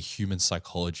is like a human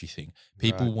psychology thing.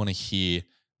 People want to hear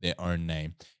their own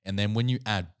name. And then when you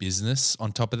add business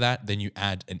on top of that, then you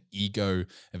add an ego,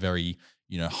 a very,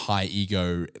 high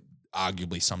ego,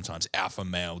 arguably sometimes alpha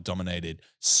male dominated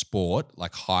sport,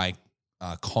 like high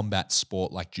combat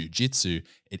sport like jiu-jitsu,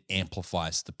 it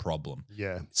amplifies the problem.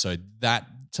 Yeah. So that,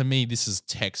 to me, this is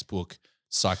textbook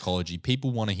psychology.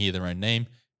 People want to hear their own name.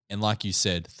 And like you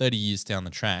said, 30 years down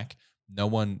the track,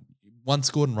 once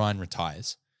Gordon Ryan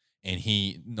retires, and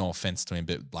no offense to him,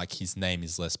 but his name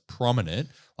is less prominent,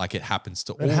 it happens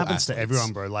to all athletes. It happens to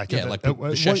everyone, bro.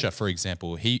 Buchecha, for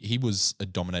example, he was a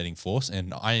dominating force,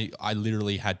 and I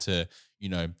literally had to,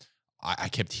 I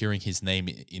kept hearing his name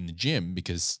in the gym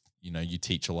because, you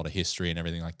teach a lot of history and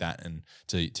everything like that, and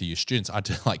to your students, I had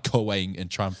to go away and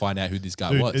try and find out who this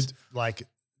guy was.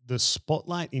 The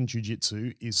spotlight in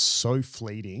jiu-jitsu is so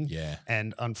fleeting. Yeah.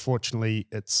 And unfortunately,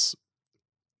 it's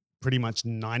pretty much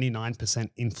 99%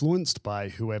 influenced by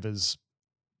whoever's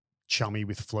chummy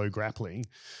with flow grappling,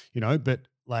 but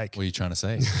what are you trying to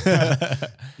say?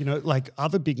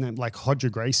 Other big names like Roger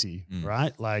Gracie,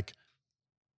 right?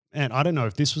 And I don't know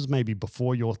if this was maybe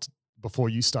before your before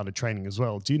you started training as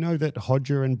well. Do you know that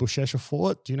Hodger and Buchecha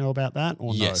fought? Do you know about that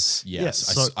or Yes, no? yes.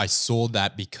 So, I saw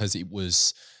that because it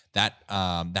was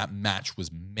that match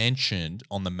was mentioned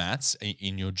on the mats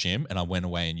in your gym, and I went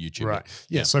away and YouTube right. it.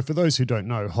 Yeah. So for those who don't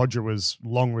know, Hodger was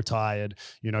long retired.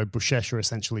 You know, Buchecha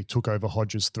essentially took over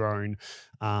Hodger's throne.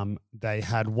 They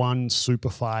had one super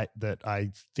fight that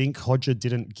I think Hodger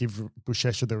didn't give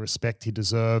Buchecha the respect he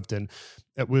deserved. And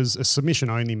it was a submission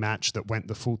only match that went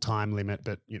the full time limit,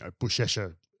 but, you know,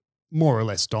 Buchecha more or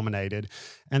less dominated.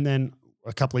 And then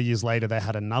a couple of years later, they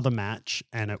had another match,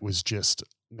 and it was just,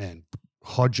 man,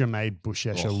 Hodger made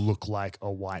Buchecha look like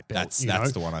a white belt.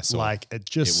 That's the one I saw. Like it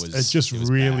just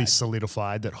really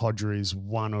solidified that Hodger is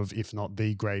one of, if not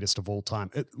the greatest of all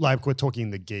time. Like we're talking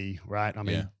the gi, right? I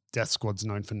mean, Death Squad's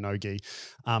known for no gi.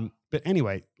 But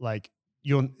anyway, like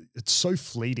it's so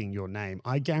fleeting, your name.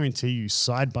 I guarantee you,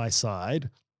 side by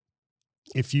side,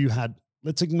 if you had,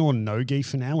 let's ignore no gi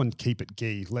for now and keep it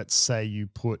gi. Let's say you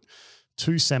put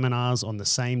 2 seminars on the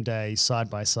same day,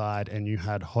 side by side, and you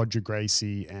had Hodger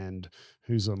Gracie and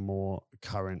who's a more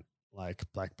current like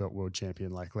black belt world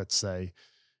champion, like let's say,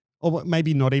 or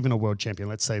maybe not even a world champion,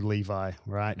 let's say Levi,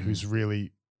 right? Mm. Who's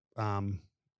really,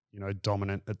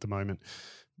 dominant at the moment.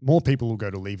 More people will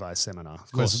go to Levi's seminar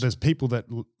because there's people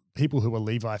who are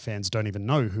Levi fans don't even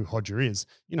know who Hodger is.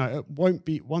 You know, it won't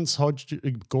be once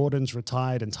Gordon's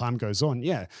retired and time goes on.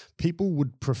 Yeah, people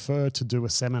would prefer to do a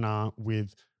seminar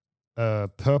with a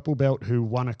purple belt who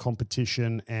won a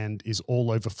competition and is all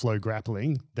over flow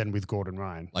grappling than with Gordon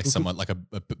Ryan. Like someone like a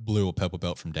blue or purple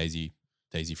belt from Daisy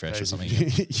Fresh or something.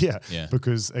 Yeah.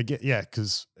 Because again,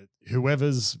 because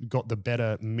whoever's got the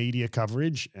better media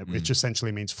coverage, which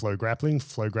essentially means Flow Grappling.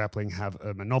 Flow Grappling have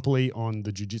a monopoly on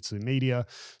the jiu-jitsu media.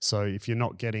 So if you're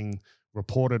not getting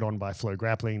reported on by Flow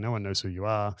Grappling, no one knows who you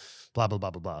are, blah, blah,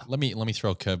 blah, blah, blah. Let me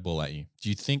throw a curveball at you. Do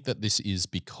you think that this is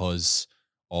because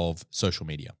of social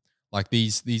media? Like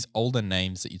these older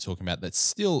names that you're talking about that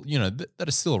still, you know, that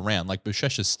are still around. Like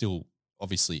Buchecha's still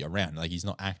obviously around. Like he's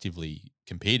not actively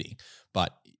competing,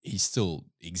 but he still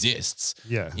exists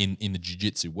in the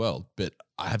jiu-jitsu world. But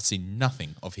I have seen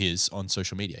nothing of his on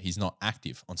social media. He's not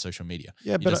active on social media.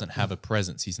 Yeah, he doesn't have a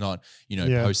presence. He's not,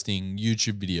 posting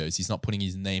YouTube videos. He's not putting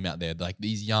his name out there. Like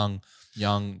these young,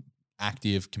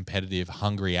 active, competitive,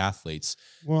 hungry athletes.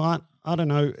 Well, I don't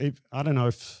know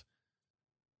if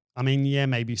I mean, yeah,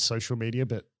 maybe social media,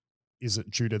 but is it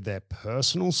due to their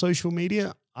personal social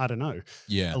media? I don't know.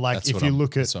 Yeah. Like if you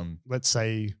look at, let's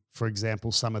say, for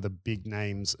example, some of the big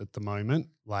names at the moment,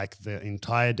 like the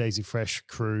entire Daisy Fresh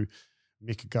crew,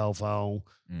 Mika Galval,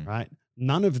 right?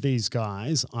 None of these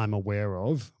guys I'm aware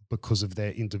of because of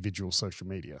their individual social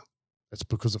media. It's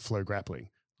because of Flow Grappling,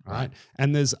 right?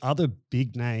 And there's other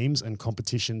big names and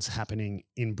competitions happening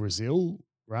in Brazil,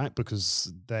 right?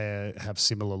 Because they have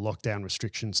similar lockdown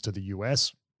restrictions to the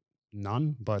US.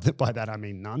 None. By that, I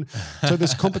mean none. So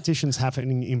there's competitions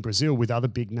happening in Brazil with other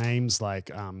big names like,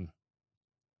 I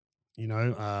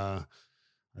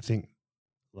think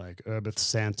like Herbert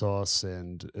Santos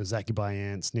and Zaki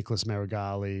Bayance, Nicholas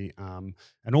Marigali,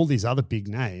 and all these other big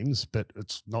names, but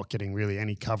it's not getting really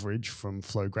any coverage from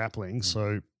Flow Grappling.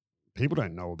 So people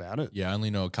don't know about it. Yeah, I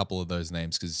only know a couple of those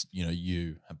names because,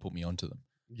 you have put me onto them.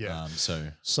 Yeah.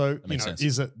 So that makes sense.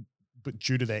 Is it but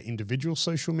due to their individual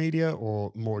social media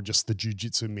or more just the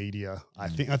jiu-jitsu media? I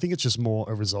think it's just more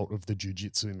a result of the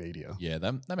jiu-jitsu media. Yeah,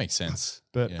 that makes sense.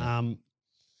 But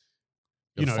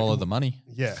follow the money.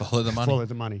 Yeah. Follow the money. Follow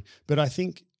the money. But I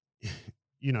think,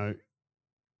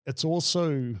 it's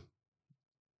also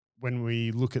when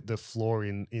we look at the flaw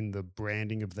in the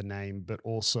branding of the name, but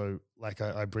also, like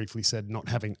I briefly said, not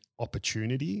having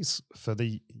opportunities for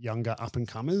the younger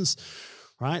up-and-comers,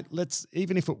 right?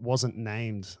 Even if it wasn't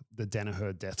named the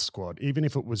Danaher Death Squad, even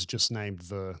if it was just named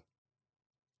the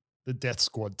Death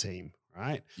Squad team,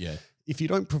 right? Yeah. If you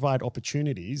don't provide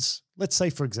opportunities, let's say,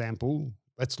 for example,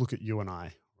 let's look at you and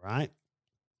I, right?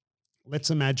 Let's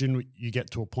imagine you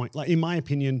get to a point, like in my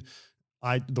opinion,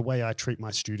 the way I treat my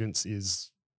students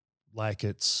is like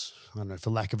it's, I don't know,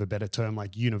 for lack of a better term,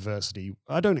 like university.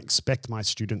 I don't expect my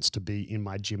students to be in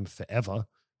my gym forever,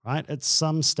 right? At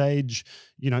some stage,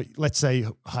 let's say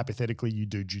hypothetically you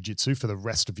do jiu-jitsu for the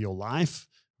rest of your life,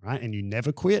 right? And you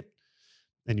never quit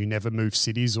and you never move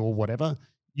cities or whatever.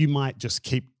 You might just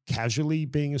keep casually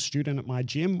being a student at my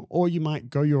gym, or you might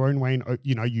go your own way and,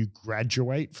 you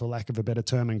graduate, for lack of a better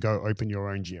term, and go open your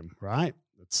own gym, right?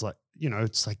 It's like,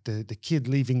 it's like the kid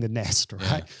leaving the nest, right?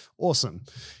 Yeah. Awesome.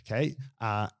 Okay.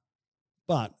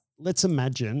 But let's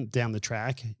imagine down the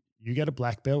track, you get a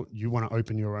black belt, you want to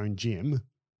open your own gym.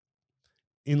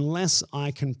 Unless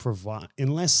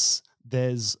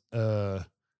there's a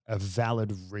a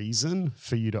valid reason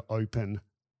for you to open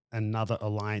another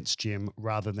Alliance gym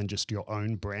rather than just your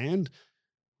own brand,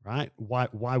 right?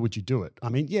 Why would you do it? I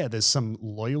mean, yeah, there's some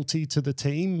loyalty to the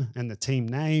team and the team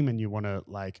name, and you want to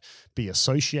like be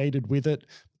associated with it.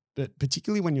 But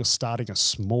particularly when you're starting a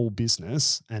small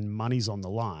business and money's on the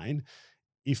line,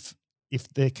 if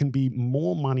there can be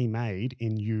more money made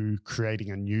in you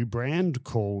creating a new brand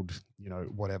called,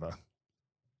 whatever,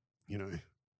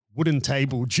 wooden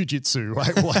table jiu-jitsu,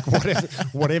 right? Like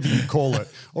whatever you call it.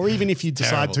 Or even if you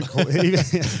decide to call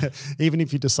it, even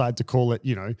if you decide to call it,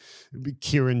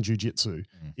 Kieran Jiu-Jitsu,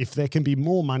 if there can be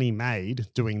more money made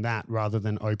doing that rather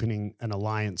than opening an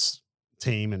Alliance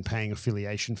team and paying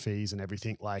affiliation fees and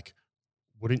everything, like,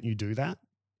 wouldn't you do that?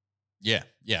 Yeah,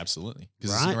 absolutely.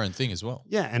 Because It's your own thing as well.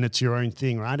 Yeah, and it's your own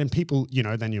thing, right? And people,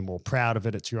 then you're more proud of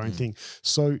it. It's your own thing.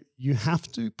 So you have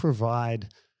to provide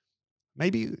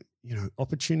maybe,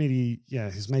 opportunity,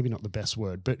 is maybe not the best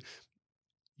word, but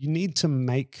you need to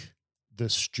make the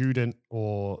student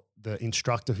or the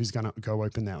instructor who's going to go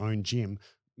open their own gym,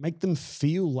 make them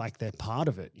feel like they're part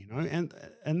of it,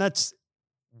 and that's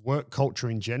work culture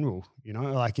in general,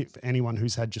 like if anyone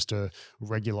who's had just a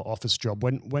regular office job,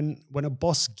 when a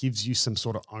boss gives you some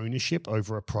sort of ownership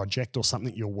over a project or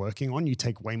something you're working on, you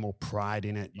take way more pride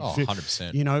in it.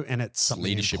 100%. And it's something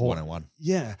leadership important. 101.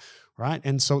 Yeah. Right.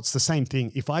 And so it's the same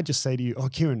thing. If I just say to you, oh,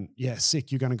 Kieran, yeah,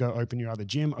 sick, you're going to go open your other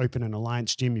gym, open an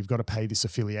Alliance gym, you've got to pay this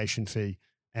affiliation fee.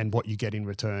 And what you get in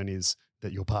return is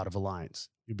that you're part of Alliance.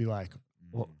 You'd be like,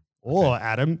 Or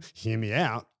Adam, hear me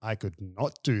out. I could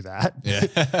not do that. Yeah.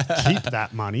 Keep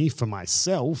that money for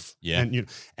myself. Yeah.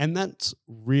 And that's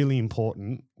really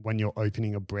important when you're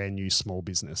opening a brand new small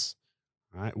business,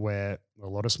 right? Where a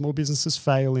lot of small businesses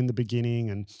fail in the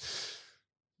beginning, and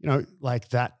like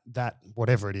that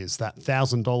whatever it is, that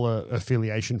 $1,000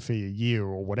 affiliation fee a year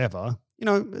or whatever.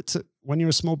 When you're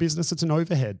a small business, it's an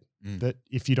overhead that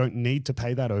if you don't need to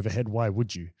pay that overhead, why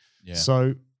would you? Yeah.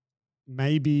 So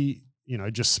maybe,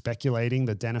 just speculating,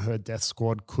 the Danaher Death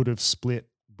Squad could have split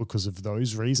because of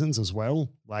those reasons as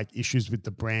well, like issues with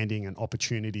the branding and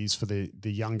opportunities for the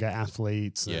younger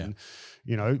athletes. Yeah.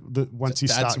 And, once you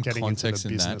start getting into the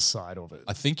business that, side of it.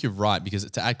 I think you're right, because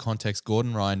to add context,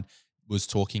 Gordon Ryan was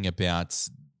talking about,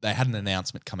 they had an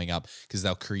announcement coming up because they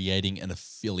were creating an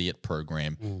affiliate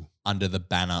program under the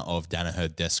banner of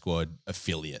Danaher Death Squad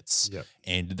affiliates. Yep.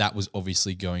 And that was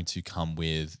obviously going to come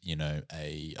with,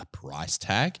 a price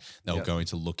tag. They were going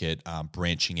to look at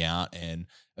branching out and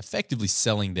effectively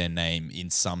selling their name in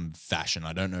some fashion.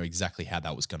 I don't know exactly how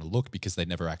that was going to look because they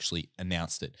never actually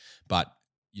announced it. But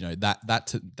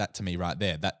that to me right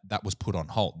there, that was put on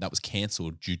hold. That was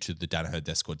cancelled due to the Danaher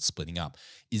Death Squad splitting up.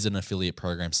 Is an affiliate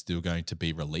program still going to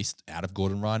be released out of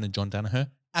Gordon Ryan and John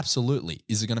Danaher? Absolutely.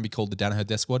 Is it going to be called the Danaher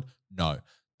Death Squad? No.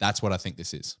 That's what I think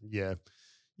this is. Yeah.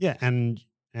 Yeah. And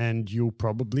you'll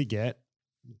probably get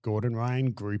Gordon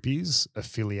Ryan groupies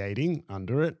affiliating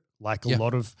under it. Like a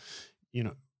lot of,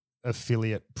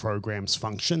 affiliate programs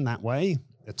function that way.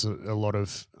 It's a lot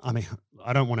of,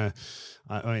 I don't want to,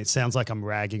 it sounds like I'm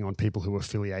ragging on people who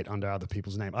affiliate under other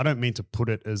people's name. I don't mean to put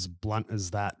it as blunt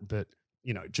as that, but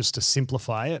just to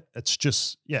simplify it, it's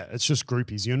just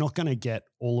groupies. You're not going to get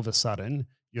all of a sudden,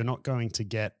 you're not going to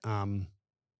get, well,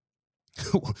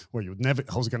 you would never,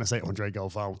 I was going to say Andre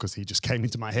Galvao because he just came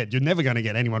into my head. You're never going to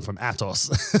get anyone from Atos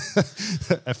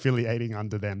affiliating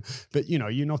under them, but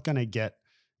you're not going to get,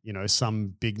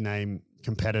 some big name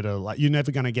competitor. Like you're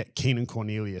never going to get Keenan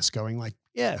Cornelius going like,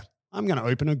 yeah, I'm going to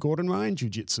open a Gordon Ryan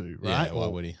jiu-jitsu, right? Yeah, why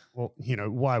would he? Well,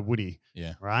 why would he?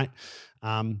 Yeah. Right.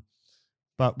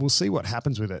 But we'll see what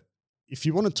happens with it. If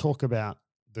you want to talk about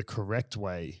the correct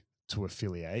way to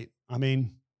affiliate,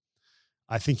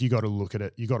 I think you got to look at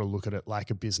it. You got to look at it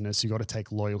like a business. You got to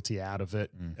take loyalty out of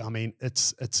it.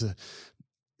 It's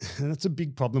a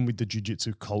big problem with the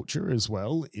jiu-jitsu culture as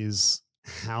well, is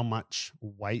how much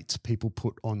weight people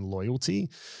put on loyalty.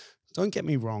 Don't get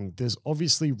me wrong. There's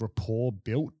obviously rapport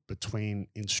built between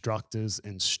instructors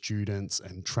and students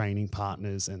and training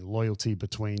partners, and loyalty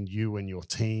between you and your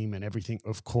team and everything.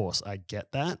 Of course, I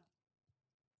get that.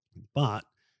 But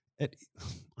it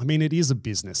is a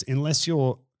business. Unless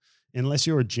you're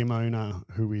a gym owner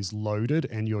who is loaded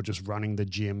and you're just running the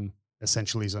gym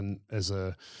essentially as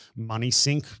a money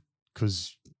sink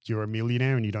because you're a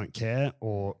millionaire and you don't care,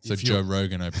 or so Joe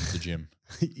Rogan opens the gym.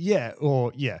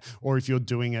 or if you're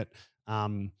doing it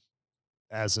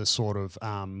as a sort of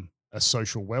a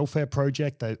social welfare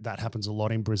project. That happens a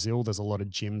lot in Brazil. There's a lot of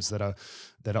gyms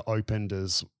that are opened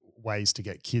as ways to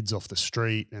get kids off the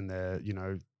street, and they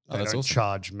don't awesome.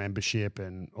 Charge membership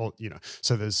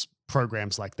so there's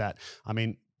programs like that.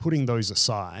 Putting those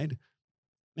aside,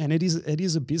 man, it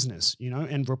is a business,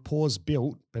 and rapport's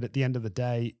built, but at the end of the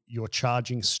day, you're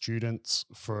charging students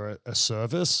for a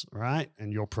service, right?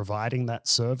 And you're providing that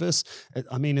service.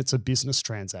 I mean, it's a business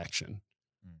transaction,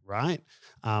 right?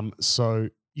 So,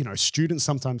 students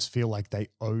sometimes feel like they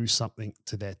owe something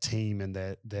to their team and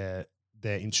their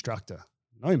instructor.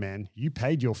 No, man, you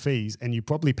paid your fees and you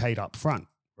probably paid up front,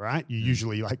 right? You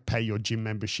usually like pay your gym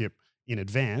membership in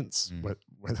advance,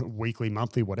 whether weekly,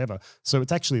 monthly, whatever. So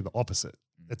it's actually the opposite.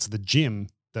 It's the gym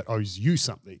that owes you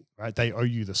something, right? They owe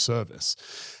you the service.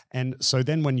 And so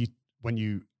then when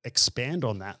you expand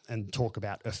on that and talk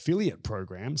about affiliate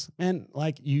programs, and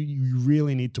like you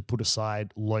really need to put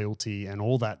aside loyalty and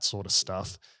all that sort of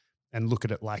stuff and look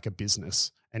at it like a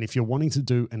business. And if you're wanting to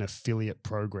do an affiliate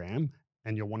program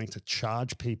and you're wanting to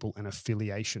charge people an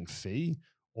affiliation fee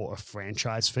or a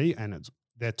franchise fee, and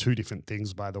they're two different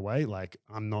things, by the way. Like,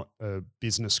 I'm not a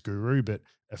business guru, but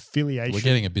affiliation. We're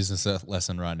getting a business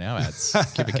lesson right now, Ads.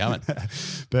 Keep it coming.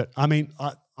 But I mean,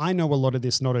 I know a lot of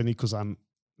this not only because I'm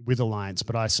with Alliance,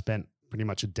 but I spent pretty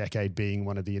much a decade being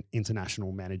one of the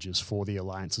international managers for the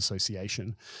Alliance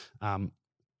Association.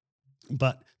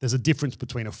 But there's a difference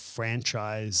between a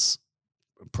franchise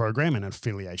program and an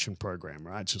affiliation program,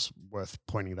 right? It's just worth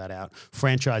pointing that out.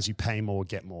 Franchise, you pay more,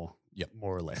 get more. Yep.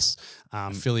 More or less.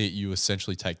 Affiliate, you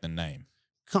essentially take the name.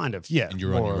 Kind of, yeah. And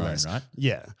you're on your own, right?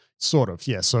 Yeah, sort of,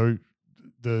 yeah. So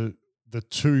the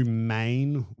two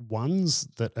main ones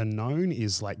that are known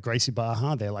is like Gracie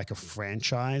Barra. They're like a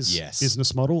franchise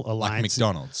business model. Alliance, like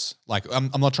McDonald's. Like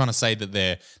I'm not trying to say that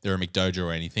they're a McDojo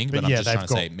or anything, but I'm just trying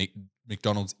to say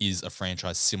McDonald's is a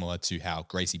franchise similar to how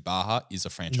Gracie Barra is a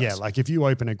franchise. Yeah, like if you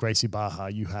open a Gracie Barra,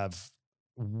 you have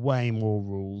way more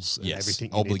rules and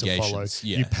everything you need to follow.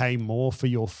 Yeah. You pay more for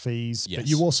your fees, but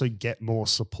you also get more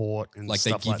support and like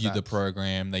stuff they give you that. The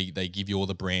program, they give you all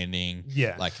the branding.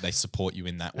 Yeah. Like they support you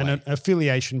in that way. And an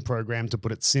affiliation program, to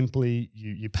put it simply,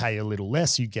 you pay a little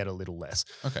less, you get a little less.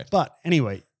 Okay. But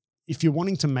anyway, if you're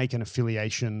wanting to make an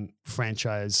affiliation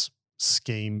franchise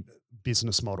scheme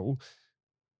business model,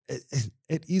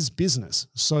 it is business.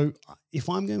 So if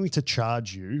I'm going to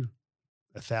charge you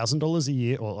 $1,000 a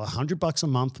year or $100 a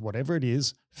month, whatever it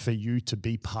is, for you to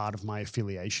be part of my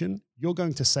affiliation, you're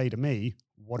going to say to me,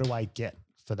 what do I get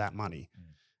for that money?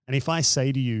 And if I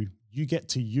say to you, you get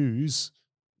to use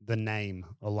the name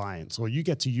Alliance, or you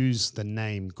get to use the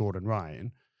name Gordon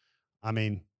Ryan, I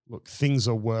mean, look, things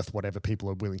are worth whatever people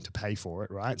are willing to pay for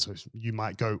it, right? So you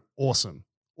might go, awesome.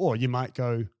 Or you might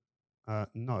go,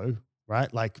 no,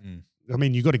 right? Like, I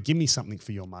mean, you got to give me something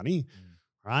for your money.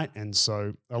 Right. And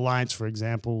so Alliance, for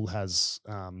example, has,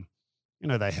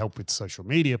 they help with social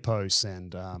media posts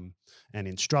and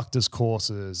instructors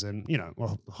courses and,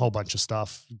 a whole bunch of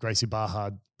stuff. Gracie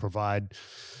Barra provide,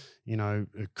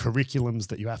 curriculums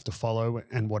that you have to follow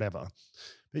and whatever.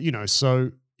 But,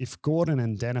 so if Gordon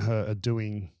and Danaher are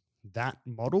doing that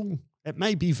model, it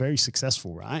may be very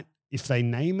successful, right? If they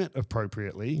name it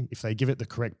appropriately, if they give it the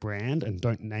correct brand and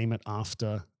don't name it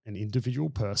after an individual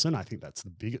person, I think that's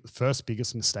the first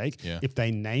biggest mistake. Yeah. If they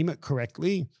name it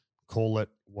correctly, call it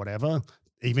whatever,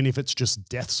 even if it's just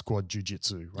Death Squad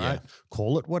Jiu-Jitsu, right? Yeah.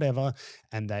 Call it whatever,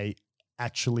 and they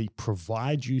actually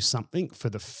provide you something for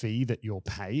the fee that you're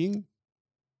paying,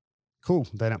 cool.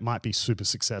 Then it might be super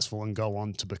successful and go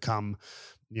on to become,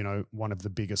 one of the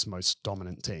biggest, most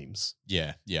dominant teams.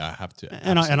 Yeah. I have to.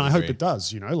 And I hope agree. it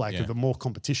does, the more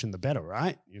competition, the better,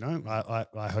 right?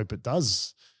 I hope it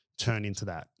does turn into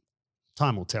that.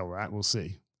 Time will tell, right? We'll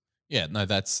see. Yeah, no,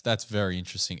 that's very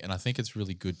interesting. And I think it's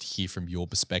really good to hear from your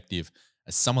perspective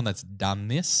as someone that's done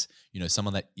this,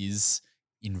 someone that is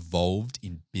involved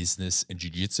in business and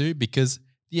jiu-jitsu, because at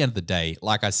the end of the day,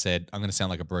 like I said, I'm going to sound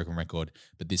like a broken record,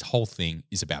 but this whole thing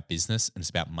is about business and it's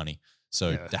about money.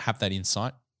 So to have that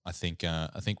insight, I think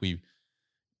we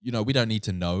don't need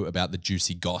to know about the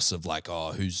juicy goss of like,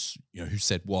 oh, who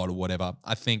said what or whatever.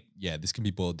 I think, this can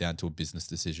be boiled down to a business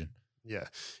decision. Yeah.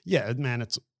 Yeah, man,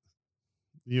 it's,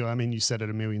 you said it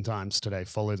a million times today,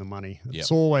 follow the money. It's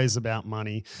always about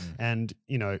money. And,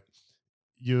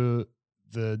 you're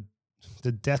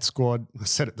the Death Squad, I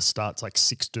said at the start, it's like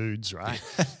 6 dudes, right?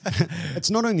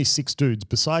 It's not only 6 dudes,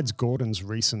 besides Gordon's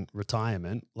recent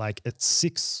retirement, like it's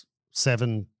 6,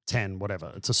 7, 10,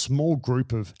 whatever. It's a small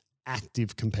group of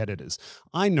active competitors.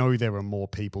 I know there are more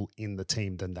people in the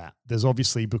team than that. There's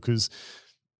obviously, because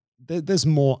there's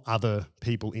more other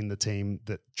people in the team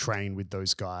that train with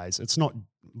those guys. It's not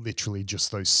literally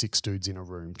just those 6 dudes in a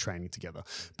room training together.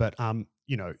 But,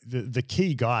 the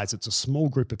key guys, it's a small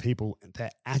group of people.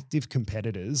 They're active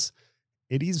competitors.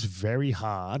 It is very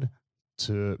hard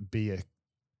to be a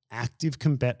active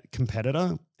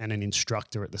competitor and an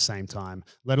instructor at the same time,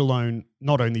 let alone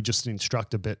not only just an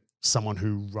instructor, but someone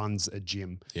who runs a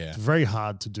gym. Yeah. It's very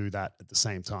hard to do that at the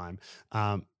same time.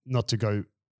 Not to go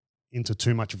into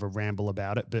too much of a ramble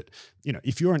about it, but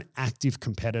if you're an active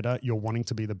competitor, you're wanting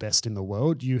to be the best in the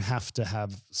world, you have to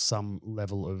have some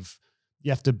level of,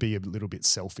 you have to be a little bit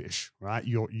selfish, right?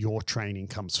 Your training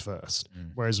comes first.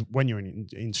 Whereas when you're an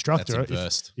instructor,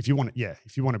 if you want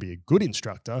to be a good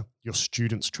instructor, your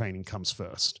students' training comes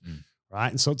first, right?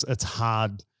 And so it's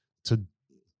hard to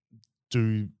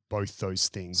do both those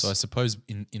things. So I suppose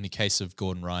in the case of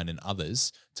Gordon Ryan and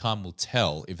others, time will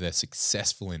tell if they're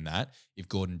successful in that. If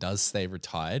Gordon does stay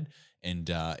retired and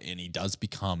he does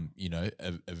become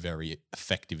a very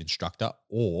effective instructor,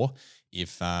 or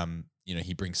if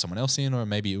he brings someone else in, or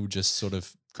maybe it will just sort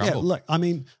of crumble. Yeah, look, I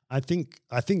mean, I think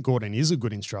Gordon is a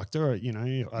good instructor.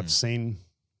 I've seen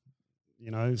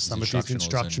some of his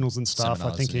instructionals and stuff.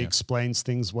 I think he explains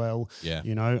things well. Yeah.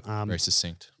 Very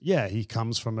succinct. Yeah. He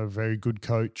comes from a very good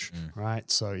coach, right?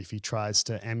 So if he tries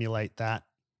to emulate that,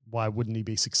 why wouldn't he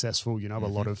be successful? A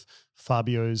lot of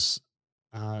Fabio's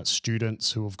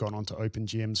students who have gone on to open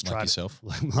gyms,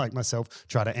 like myself,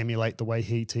 try to emulate the way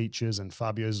he teaches, and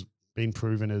Fabio's been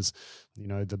proven as,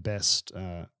 the best,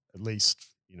 at least,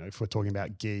 if we're talking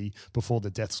about gi, before the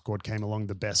Death Squad came along,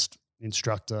 the best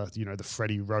instructor, the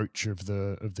Freddie Roach of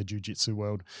the jiu-jitsu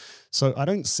world. So I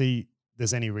don't see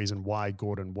there's any reason why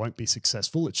Gordon won't be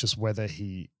successful. It's just whether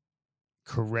he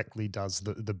correctly does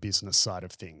the business side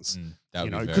of things.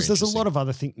 Because there's a lot of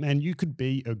other things, man. You could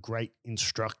be a great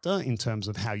instructor in terms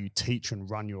of how you teach and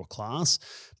run your class,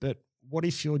 but what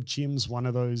if your gym's one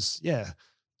of those,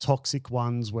 toxic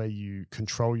ones where you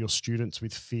control your students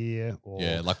with fear, or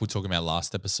like we were talking about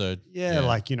last episode.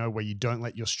 Like, where you don't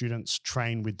let your students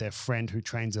train with their friend who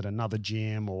trains at another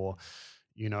gym, or,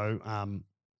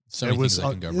 so many things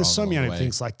that can go wrong. There's so many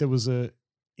things. Like there was in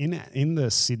the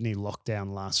Sydney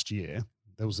lockdown last year,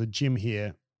 there was a gym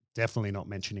here, definitely not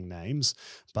mentioning names,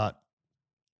 but,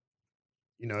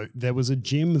 there was a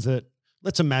gym that,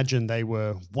 let's imagine they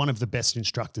were one of the best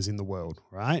instructors in the world,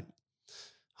 right?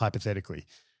 Hypothetically.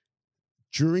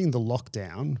 During the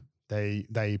lockdown,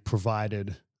 they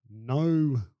provided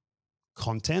no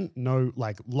content, no,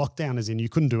 like, lockdown as in you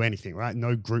couldn't do anything, right?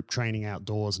 No group training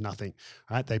outdoors, nothing,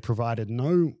 right? They provided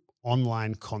no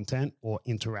online content or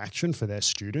interaction for their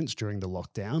students during the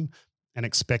lockdown, and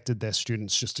expected their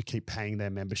students just to keep paying their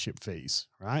membership fees,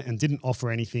 right? And didn't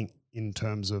offer anything in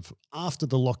terms of, after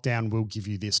the lockdown, we'll give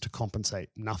you this to compensate.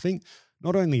 Nothing.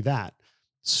 Not only that,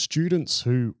 students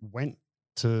who went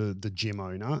to the gym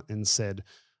owner and said,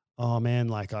 oh man,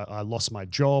 like I lost my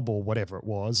job or whatever it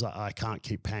was. I can't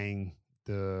keep paying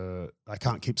I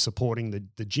can't keep supporting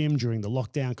the gym during the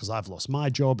lockdown because I've lost my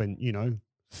job and,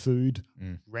 food,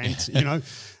 rent,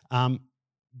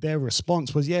 their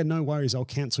response was, yeah, no worries. I'll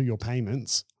cancel your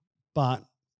payments. But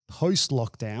post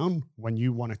lockdown, when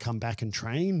you want to come back and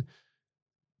train,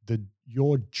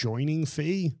 your joining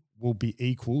fee will be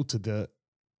equal to the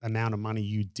amount of money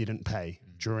you didn't pay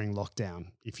during lockdown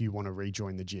if you want to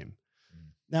rejoin the gym.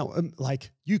 Now,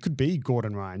 like, you could be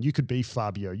Gordon Ryan, you could be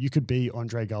Fabio, you could be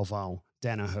Andre Galvão,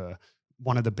 Danaher,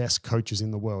 one of the best coaches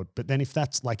in the world. But then if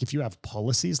you have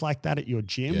policies like that at your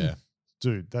gym,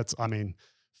 dude,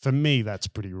 for me, that's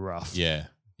pretty rough. Yeah.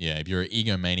 Yeah. If you're an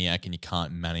egomaniac and you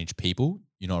can't manage people,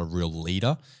 you're not a real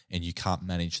leader, and you can't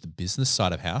manage the business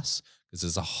side of house, because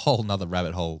there's a whole nother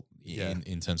rabbit hole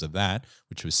in terms of that,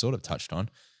 which was sort of touched on.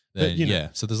 Then,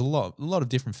 so there's a lot of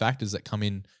different factors that come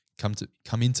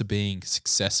into being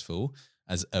successful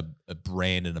as a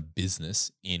brand and a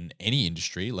business in any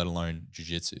industry, let alone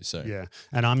jiu-jitsu. So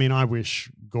and I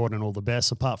wish Gordon all the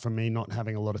best. Apart from me not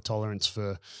having a lot of tolerance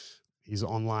for his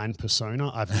online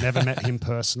persona, I've never met him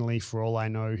personally. For all I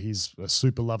know, he's a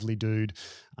super lovely dude.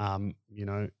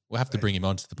 We'll have to bring him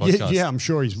onto the podcast. Yeah, I'm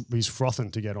sure he's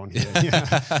frothing to get on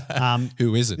here.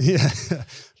 Who isn't? Yeah,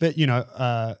 but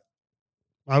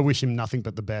I wish him nothing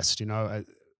but the best.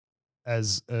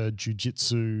 As a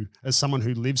jiu-jitsu, as someone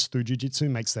who lives through jiu-jitsu,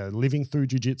 makes their living through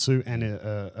jiu-jitsu, and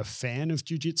a fan of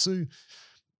jiu-jitsu,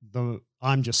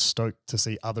 I'm just stoked to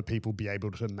see other people be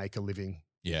able to make a living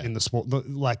in the sport.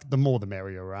 The more the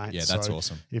merrier, right? Yeah, that's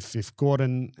awesome. If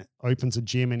Gordon opens a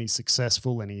gym and he's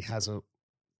successful and he has a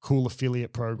cool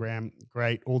affiliate program,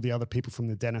 great. All the other people from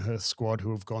the Danaher squad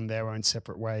who have gone their own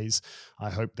separate ways, I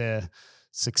hope they're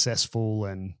successful.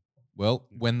 And well,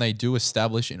 when they do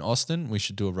establish in Austin, we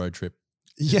should do a road trip.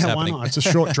 Why not? It's a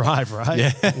short drive, right?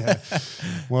 Yeah.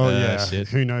 Well, shit.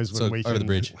 Who knows when over the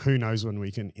bridge? Who knows when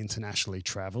we can internationally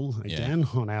travel again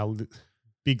on our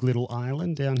big little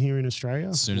island down here in Australia?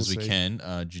 As soon as we can.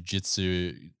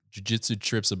 Jiu-jitsu jiu-jitsu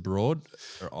trips abroad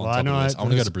on Well, top of this? I want to go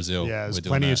there's- to Brazil. Yeah, there's We're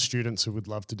doing plenty that. of students who would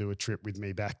love to do a trip with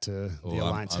me back to the Oh,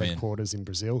 Alliance I'm in. headquarters in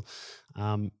Brazil.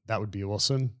 That would be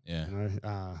awesome. Yeah. You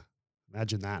know,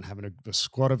 imagine that, having a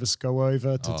squad of us go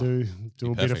over to Oh, do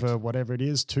be a bit of perfect. a whatever it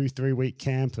is, 2-3 week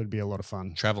camp. It'd be a lot of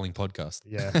fun. Traveling podcast.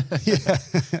 Yeah,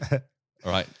 yeah.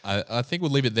 All right. I think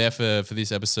we'll leave it there for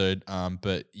this episode.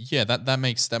 But yeah, that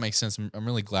makes sense. I'm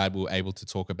really glad we were able to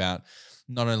talk about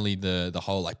not only the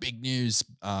whole like big news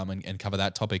and cover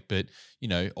that topic, but you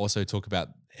know, also talk about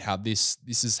how this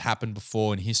has happened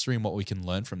before in history and what we can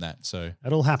learn from that. So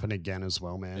It'll happen again as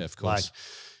well, man. Yeah, of course. Like,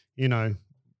 you know,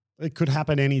 it could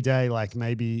happen any day. Like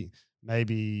maybe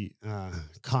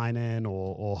Kainan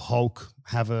or Hulk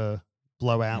have a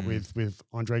blowout with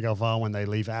Andre Galvao when they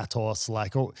leave Atos.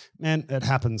 Like, oh man, it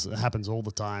happens. It happens all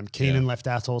the time. Keenan left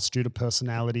Atos due to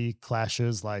personality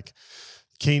clashes. Like,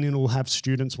 Keenan will have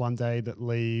students one day that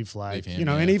leave. Like, Leave him, you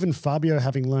know, yeah. and even Fabio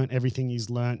having learned everything he's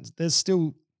learned, there's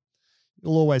still,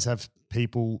 you'll always have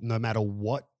people, no matter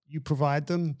what you provide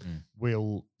them,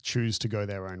 will choose to go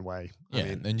their own way. yeah,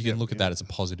 and you can look at that as a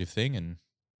positive thing, and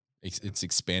it's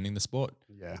expanding the sport.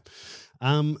 Yeah.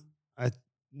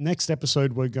 Next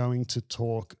episode, we're going to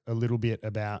talk a little bit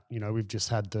about, you know, we've just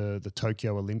had the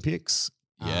Tokyo Olympics.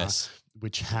 Yes.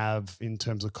 Which have, in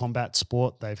terms of combat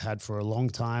sport, they've had for a long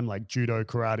time, like judo,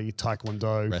 karate,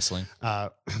 taekwondo, Wrestling.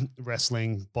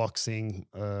 wrestling, boxing.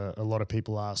 A lot of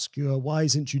people ask, why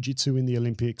isn't jiu-jitsu in the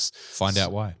Olympics? Find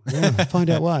out why. Yeah, find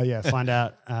out why. Yeah, find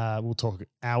out. We'll talk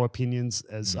our opinions.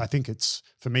 As I think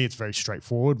for me, it's very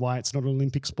straightforward why it's not an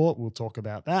Olympic sport. We'll talk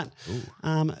about that.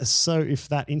 So if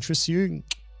that interests you,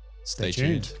 stay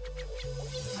tuned.